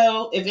before we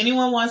go, if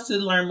anyone wants to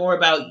learn more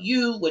about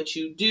you, what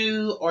you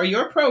do, or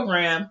your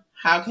program,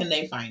 how can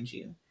they find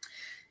you?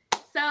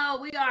 So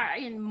we are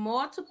in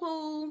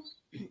multiple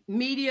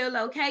media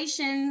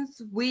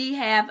locations. We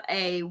have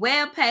a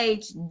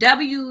webpage,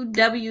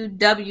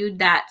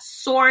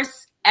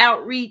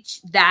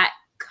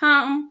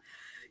 www.sourceoutreach.com.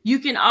 You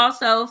can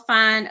also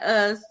find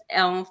us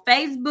on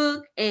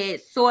Facebook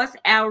at Source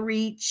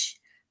Outreach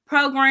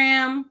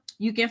Program.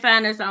 You can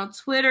find us on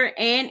Twitter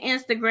and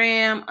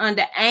Instagram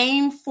under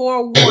Aim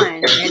for One.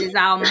 That is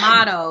our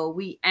motto.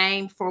 We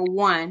aim for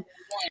one.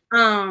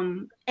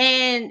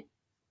 And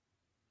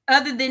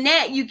other than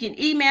that, you can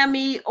email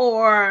me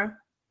or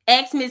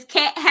ask Miss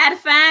Cat how to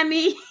find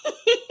me.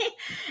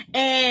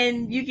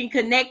 And you can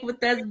connect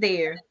with us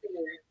there.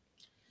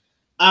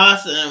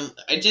 Awesome.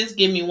 Just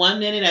give me 1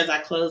 minute as I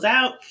close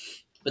out.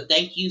 But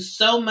thank you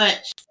so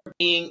much for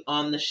being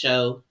on the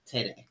show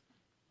today.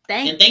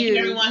 Thank you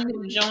everyone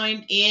who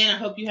joined in. I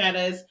hope you had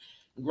as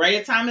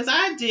great a time as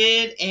I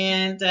did.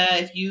 And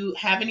if you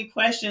have any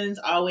questions,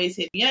 always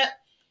hit me up.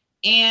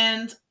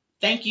 And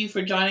thank you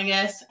for joining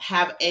us.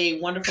 Have a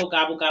wonderful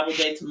Gobble Gobble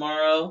Day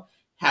tomorrow,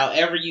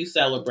 however you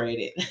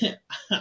celebrate it.